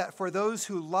know that for those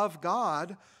who love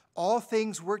God, all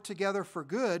things work together for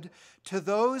good to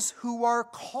those who are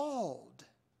called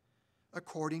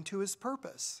according to his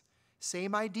purpose.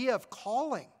 Same idea of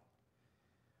calling.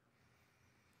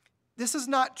 This is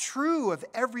not true of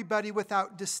everybody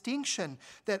without distinction,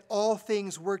 that all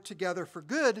things work together for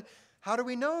good. How do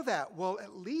we know that? Well,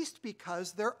 at least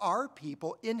because there are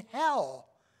people in hell.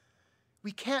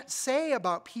 We can't say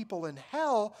about people in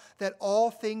hell that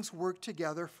all things work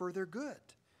together for their good.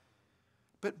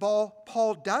 But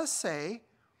Paul does say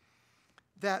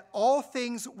that all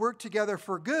things work together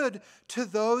for good to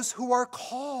those who are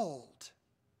called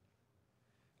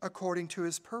according to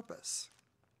his purpose.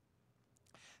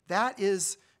 That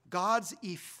is God's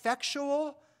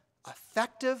effectual,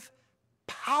 effective,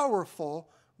 powerful,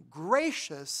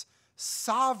 gracious,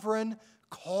 sovereign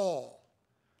call.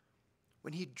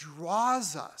 When he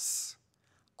draws us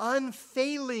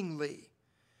unfailingly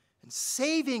and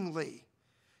savingly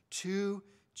to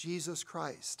Jesus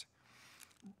Christ.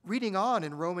 Reading on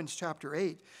in Romans chapter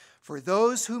 8, for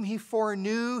those whom he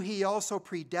foreknew, he also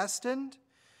predestined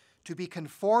to be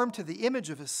conformed to the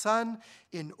image of his Son,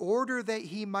 in order that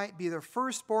he might be the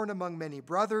firstborn among many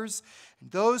brothers. And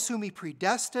those whom he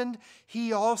predestined,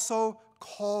 he also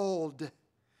called.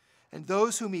 And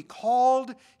those whom he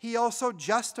called, he also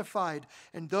justified.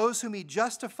 And those whom he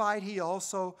justified, he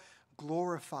also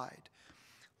glorified.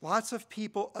 Lots of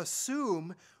people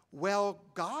assume, well,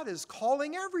 God is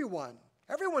calling everyone.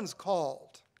 Everyone's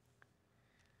called.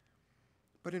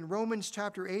 But in Romans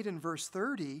chapter 8 and verse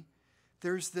 30,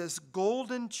 There's this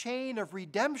golden chain of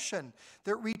redemption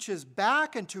that reaches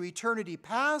back into eternity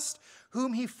past.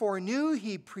 Whom he foreknew,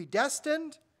 he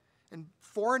predestined. And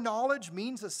foreknowledge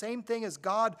means the same thing as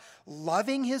God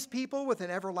loving his people with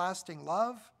an everlasting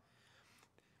love.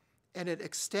 And it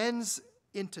extends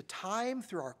into time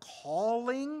through our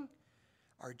calling,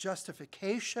 our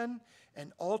justification,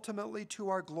 and ultimately to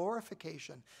our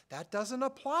glorification. That doesn't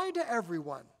apply to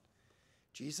everyone.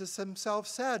 Jesus himself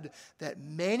said that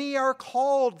many are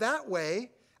called that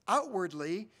way,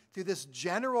 outwardly, through this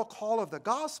general call of the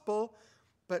gospel,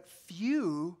 but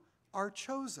few are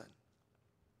chosen.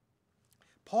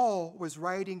 Paul was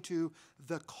writing to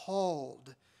the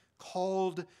called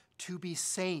to be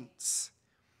saints.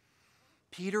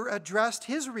 Peter addressed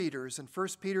his readers in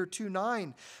 1 Peter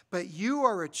 2:9, "But you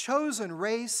are a chosen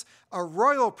race, a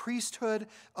royal priesthood,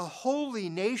 a holy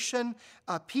nation,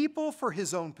 a people for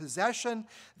his own possession,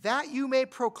 that you may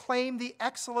proclaim the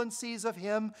excellencies of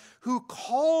him who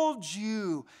called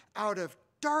you out of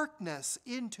darkness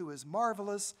into his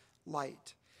marvelous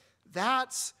light."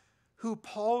 That's who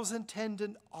Paul's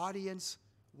intended audience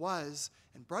was.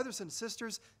 And brothers and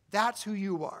sisters, that's who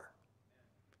you are.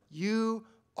 You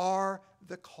are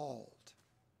the called.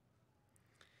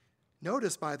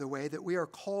 Notice, by the way, that we are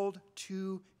called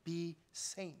to be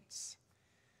saints.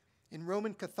 In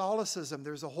Roman Catholicism,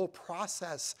 there's a whole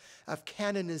process of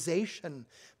canonization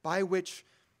by which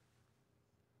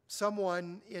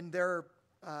someone in their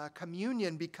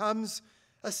communion becomes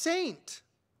a saint.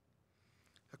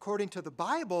 According to the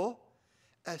Bible,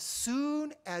 as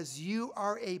soon as you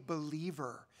are a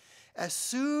believer, as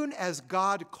soon as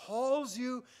God calls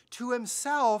you to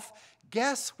himself,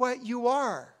 guess what you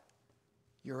are?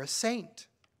 You're a saint.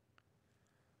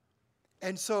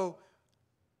 And so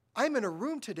I'm in a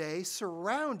room today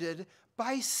surrounded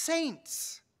by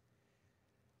saints.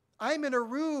 I'm in a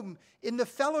room in the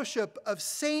fellowship of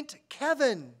Saint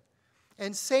Kevin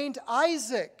and Saint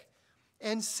Isaac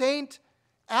and Saint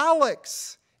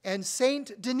Alex and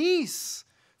Saint Denise.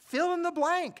 Fill in the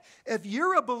blank. If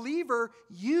you're a believer,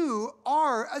 you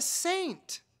are a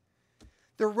saint.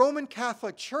 The Roman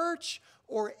Catholic Church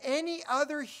or any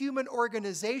other human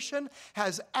organization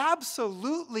has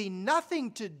absolutely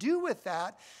nothing to do with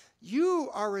that. You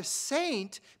are a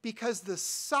saint because the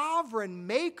sovereign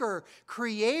maker,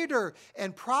 creator,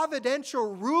 and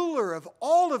providential ruler of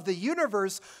all of the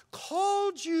universe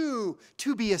called you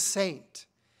to be a saint.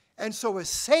 And so a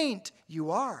saint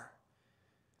you are,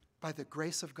 by the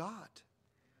grace of God.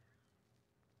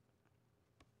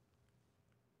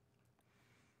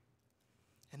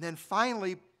 And then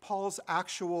finally, Paul's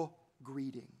actual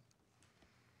greeting.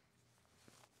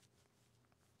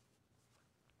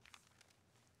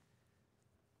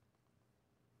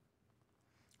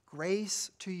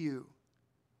 Grace to you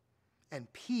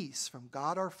and peace from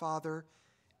God our Father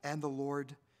and the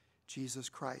Lord Jesus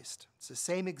Christ. It's the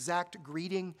same exact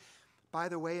greeting, by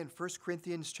the way, in 1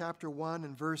 Corinthians chapter 1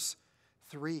 and verse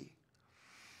 3.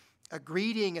 A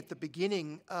greeting at the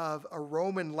beginning of a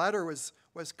Roman letter was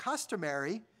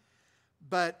customary,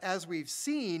 but as we've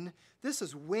seen, this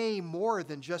is way more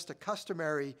than just a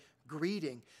customary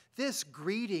greeting. This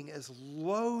greeting is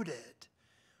loaded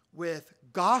with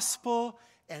gospel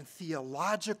and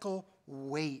theological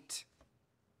weight.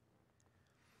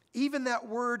 Even that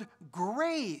word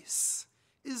grace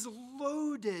is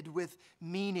loaded with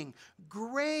meaning.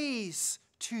 Grace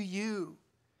to you.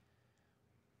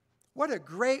 What a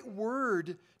great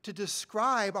word to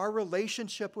describe our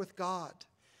relationship with God.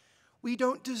 We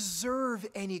don't deserve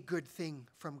any good thing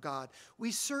from God.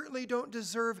 We certainly don't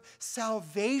deserve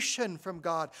salvation from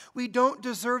God. We don't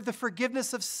deserve the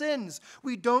forgiveness of sins.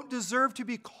 We don't deserve to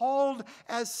be called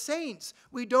as saints.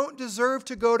 We don't deserve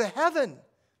to go to heaven.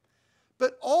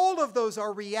 But all of those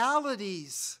are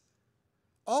realities.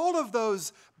 All of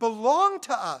those belong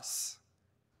to us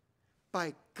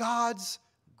by God's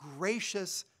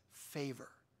gracious favor.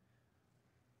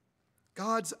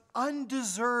 God's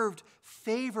undeserved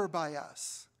favor by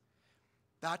us.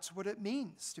 That's what it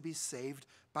means to be saved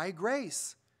by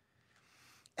grace.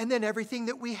 And then everything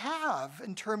that we have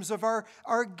in terms of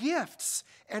our gifts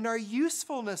and our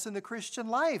usefulness in the Christian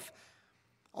life.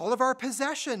 All of our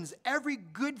possessions, every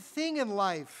good thing in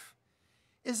life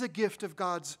is a gift of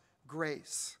God's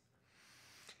grace.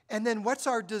 And then what's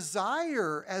our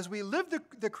desire as we live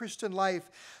the Christian life,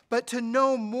 but to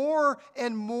know more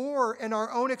and more in our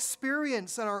own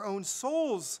experience and our own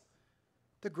souls,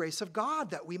 the grace of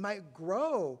God, that we might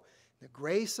grow in the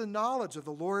grace and knowledge of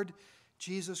the Lord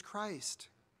Jesus Christ.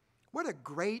 What a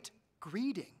great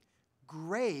greeting.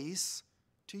 Grace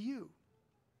to you.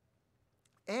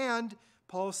 And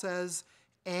Paul says,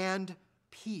 and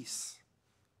peace.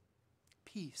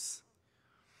 peace.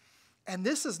 And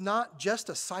this is not just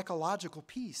a psychological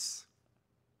peace.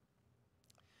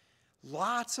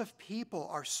 Lots of people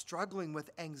are struggling with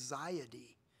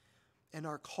anxiety in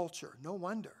our culture. No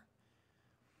wonder.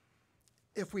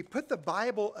 If we put the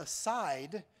Bible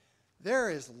aside, there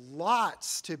is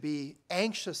lots to be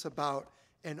anxious about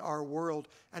in our world,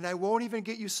 and I won't even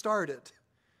get you started.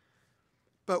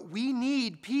 But we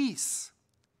need peace.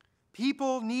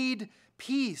 People need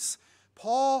peace.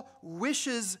 Paul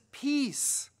wishes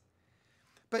peace.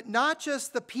 But not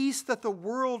just the peace that the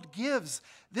world gives.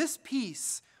 This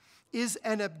peace is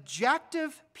an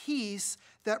objective peace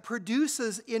that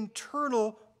produces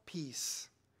internal peace.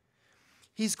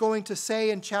 He's going to say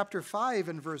in chapter 5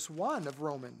 and verse 1 of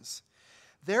Romans,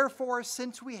 "Therefore,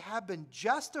 since we have been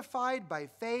justified by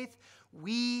faith,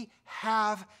 we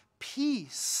have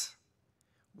peace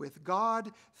with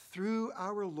God through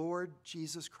our Lord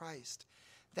Jesus Christ."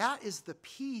 That is the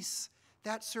peace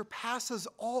that surpasses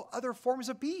all other forms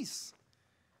of peace.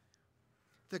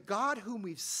 The God whom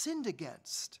we've sinned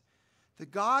against, the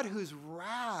God whose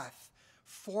wrath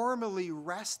formerly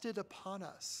rested upon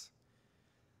us,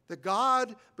 the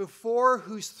God before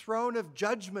whose throne of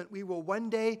judgment we will one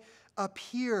day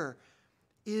appear,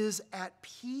 is at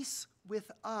peace with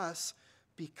us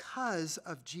because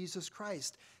of Jesus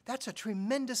Christ. That's a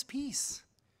tremendous peace.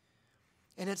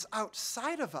 And it's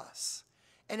outside of us.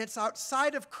 And it's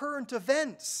outside of current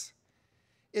events.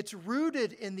 It's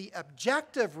rooted in the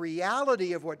objective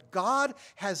reality of what God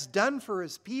has done for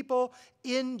his people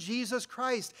in Jesus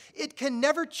Christ. It can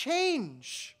never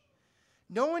change.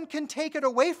 No one can take it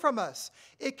away from us.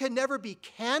 It can never be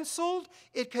canceled.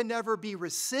 It can never be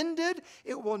rescinded.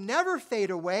 It will never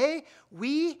fade away.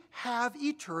 We have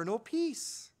eternal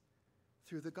peace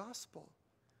through the gospel.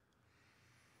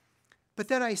 But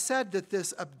then I said that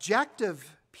this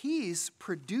objective peace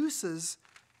produces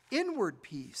inward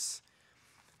peace.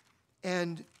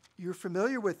 And you're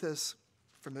familiar with this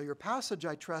familiar passage,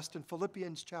 I trust, in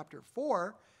Philippians chapter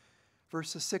 4,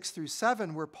 verses 6 through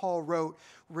 7, where Paul wrote,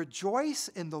 "Rejoice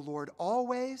in the Lord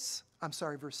always."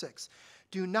 Verse 6.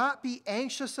 "Do not be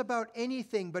anxious about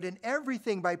anything, but in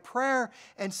everything by prayer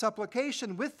and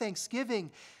supplication with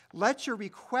thanksgiving, let your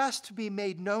request be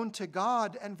made known to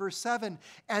God." And verse 7,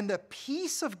 "And the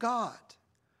peace of God,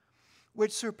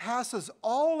 which surpasses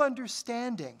all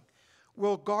understanding,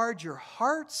 will guard your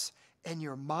hearts and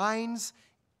your minds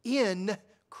in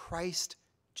Christ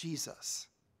Jesus."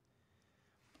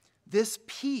 This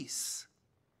peace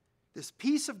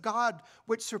of God,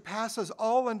 which surpasses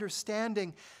all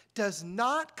understanding, does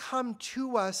not come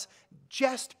to us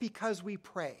just because we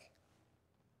pray.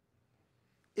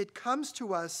 It comes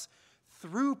to us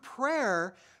through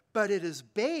prayer, but it is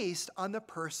based on the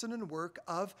person and work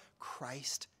of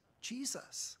Christ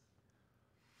Jesus.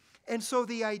 And so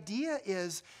the idea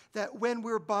is that when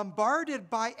we're bombarded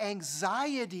by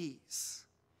anxieties,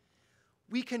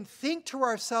 we can think to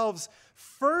ourselves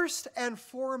first and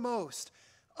foremost,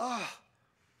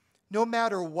 no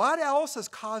matter what else is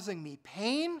causing me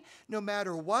pain, no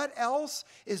matter what else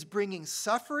is bringing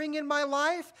suffering in my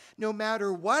life, no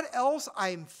matter what else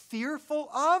I'm fearful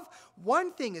of,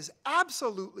 one thing is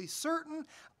absolutely certain: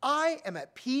 I am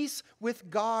at peace with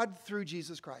God through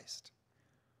Jesus Christ.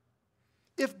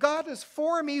 If God is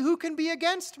for me, who can be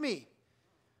against me?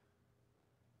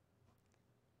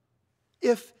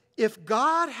 If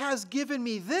God has given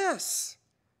me this,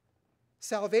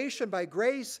 salvation by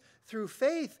grace through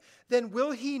faith, then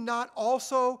will he not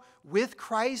also with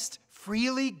Christ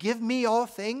freely give me all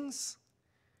things?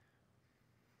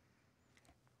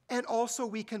 And also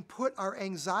we can put our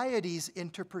anxieties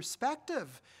into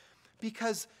perspective,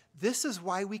 because this is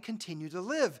why we continue to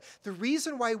live. The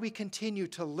reason why we continue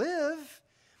to live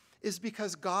is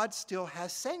because God still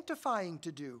has sanctifying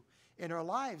to do in our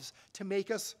lives to make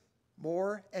us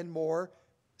more and more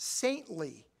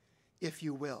saintly, if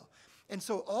you will. And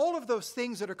so all of those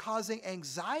things that are causing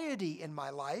anxiety in my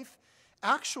life,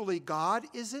 actually God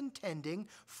is intending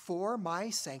for my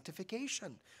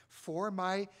sanctification, for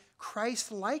my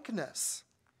Christ-likeness.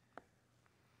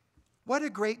 What a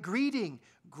great greeting.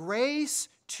 Grace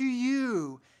to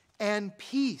you and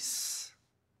peace.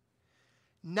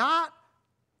 Not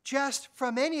just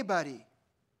from anybody,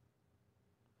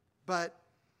 but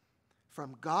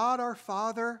from God our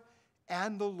Father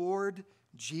and the Lord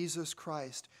Jesus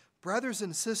Christ. Brothers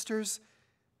and sisters,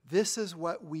 this is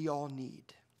what we all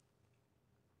need.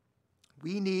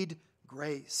 We need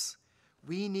grace.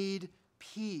 We need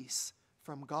peace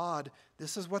from God.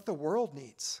 This is what the world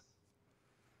needs.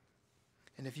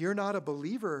 And if you're not a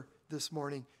believer this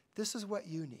morning, this is what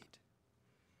you need.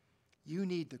 You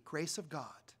need the grace of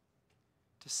God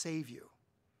to save you.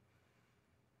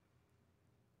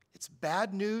 It's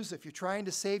bad news if you're trying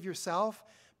to save yourself,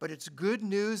 but it's good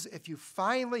news if you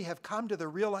finally have come to the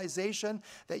realization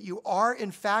that you are,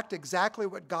 in fact, exactly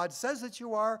what God says that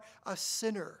you are, a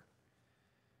sinner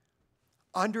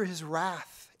under his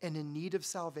wrath and in need of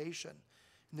salvation.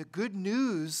 And the good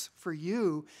news for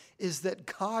you is that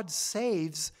God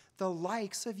saves the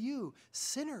likes of you,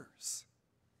 sinners.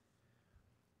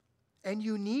 And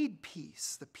you need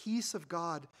peace, the peace of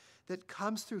God that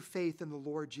comes through faith in the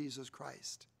Lord Jesus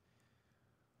Christ.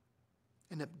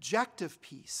 An objective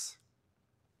peace.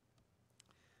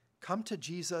 Come to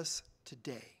Jesus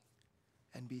today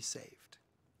and be saved.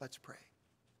 Let's pray.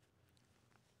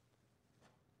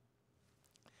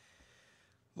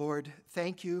 Lord,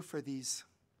 thank you for these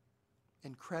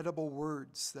incredible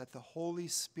words that the Holy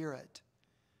Spirit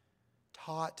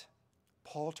taught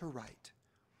Paul to write.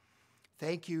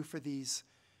 Thank you for these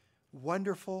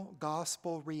wonderful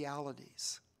gospel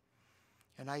realities.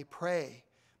 And I pray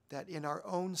that in our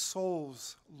own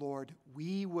souls, Lord,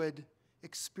 we would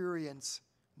experience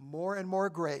more and more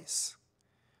grace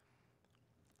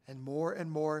and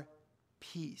more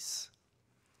peace,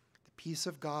 the peace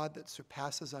of God that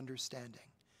surpasses understanding.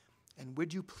 And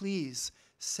would you please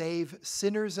save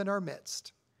sinners in our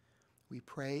midst? We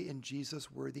pray in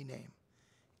Jesus' worthy name.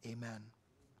 Amen.